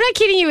that. I'm not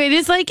kidding you. It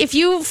is like if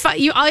you all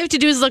you have to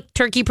do is look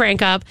Turkey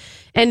Prank Up,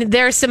 and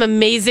there are some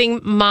amazing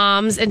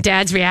moms and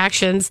dads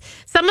reactions.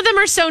 Some of them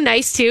are so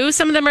nice too.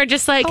 Some of them are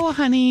just like, oh,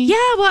 honey. Yeah,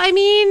 well, I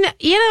mean,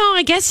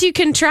 I guess you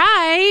can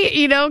try,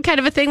 kind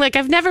of a thing. Like,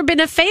 I've never been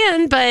a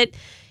fan, but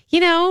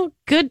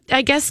good,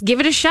 I guess, give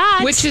it a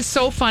shot. Which is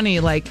so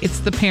funny. Like, it's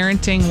the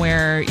parenting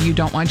where you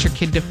don't want your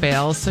kid to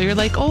fail. So you're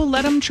like, oh,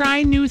 let them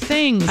try new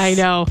things. I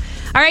know.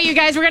 All right, you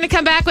guys, we're going to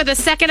come back with a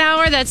second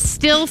hour that's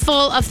still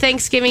full of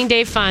Thanksgiving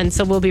Day fun.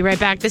 So we'll be right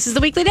back. This is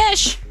The Weekly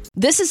Dish.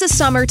 This is a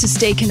summer to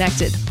stay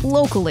connected,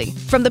 locally.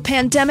 From the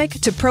pandemic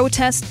to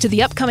protests to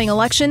the upcoming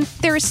election,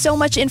 there is so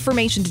much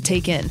information to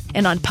take in.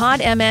 And on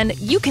PodMN,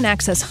 you can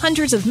access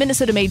hundreds of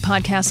Minnesota-made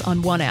podcasts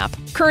on one app.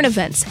 Current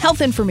events,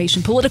 health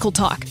information, political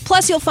talk.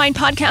 Plus, you'll find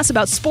podcasts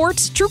about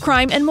sports, true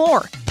crime, and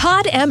more.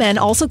 PodMN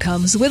also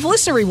comes with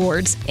listener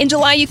rewards. In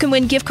July, you can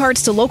win gift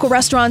cards to local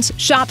restaurants,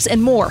 shops,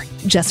 and more,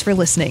 just for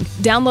listening.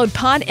 Download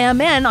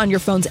PodMN on your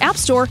phone's app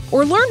store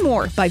or learn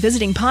more by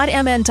visiting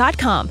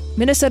podmn.com.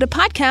 Minnesota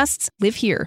podcasts live here.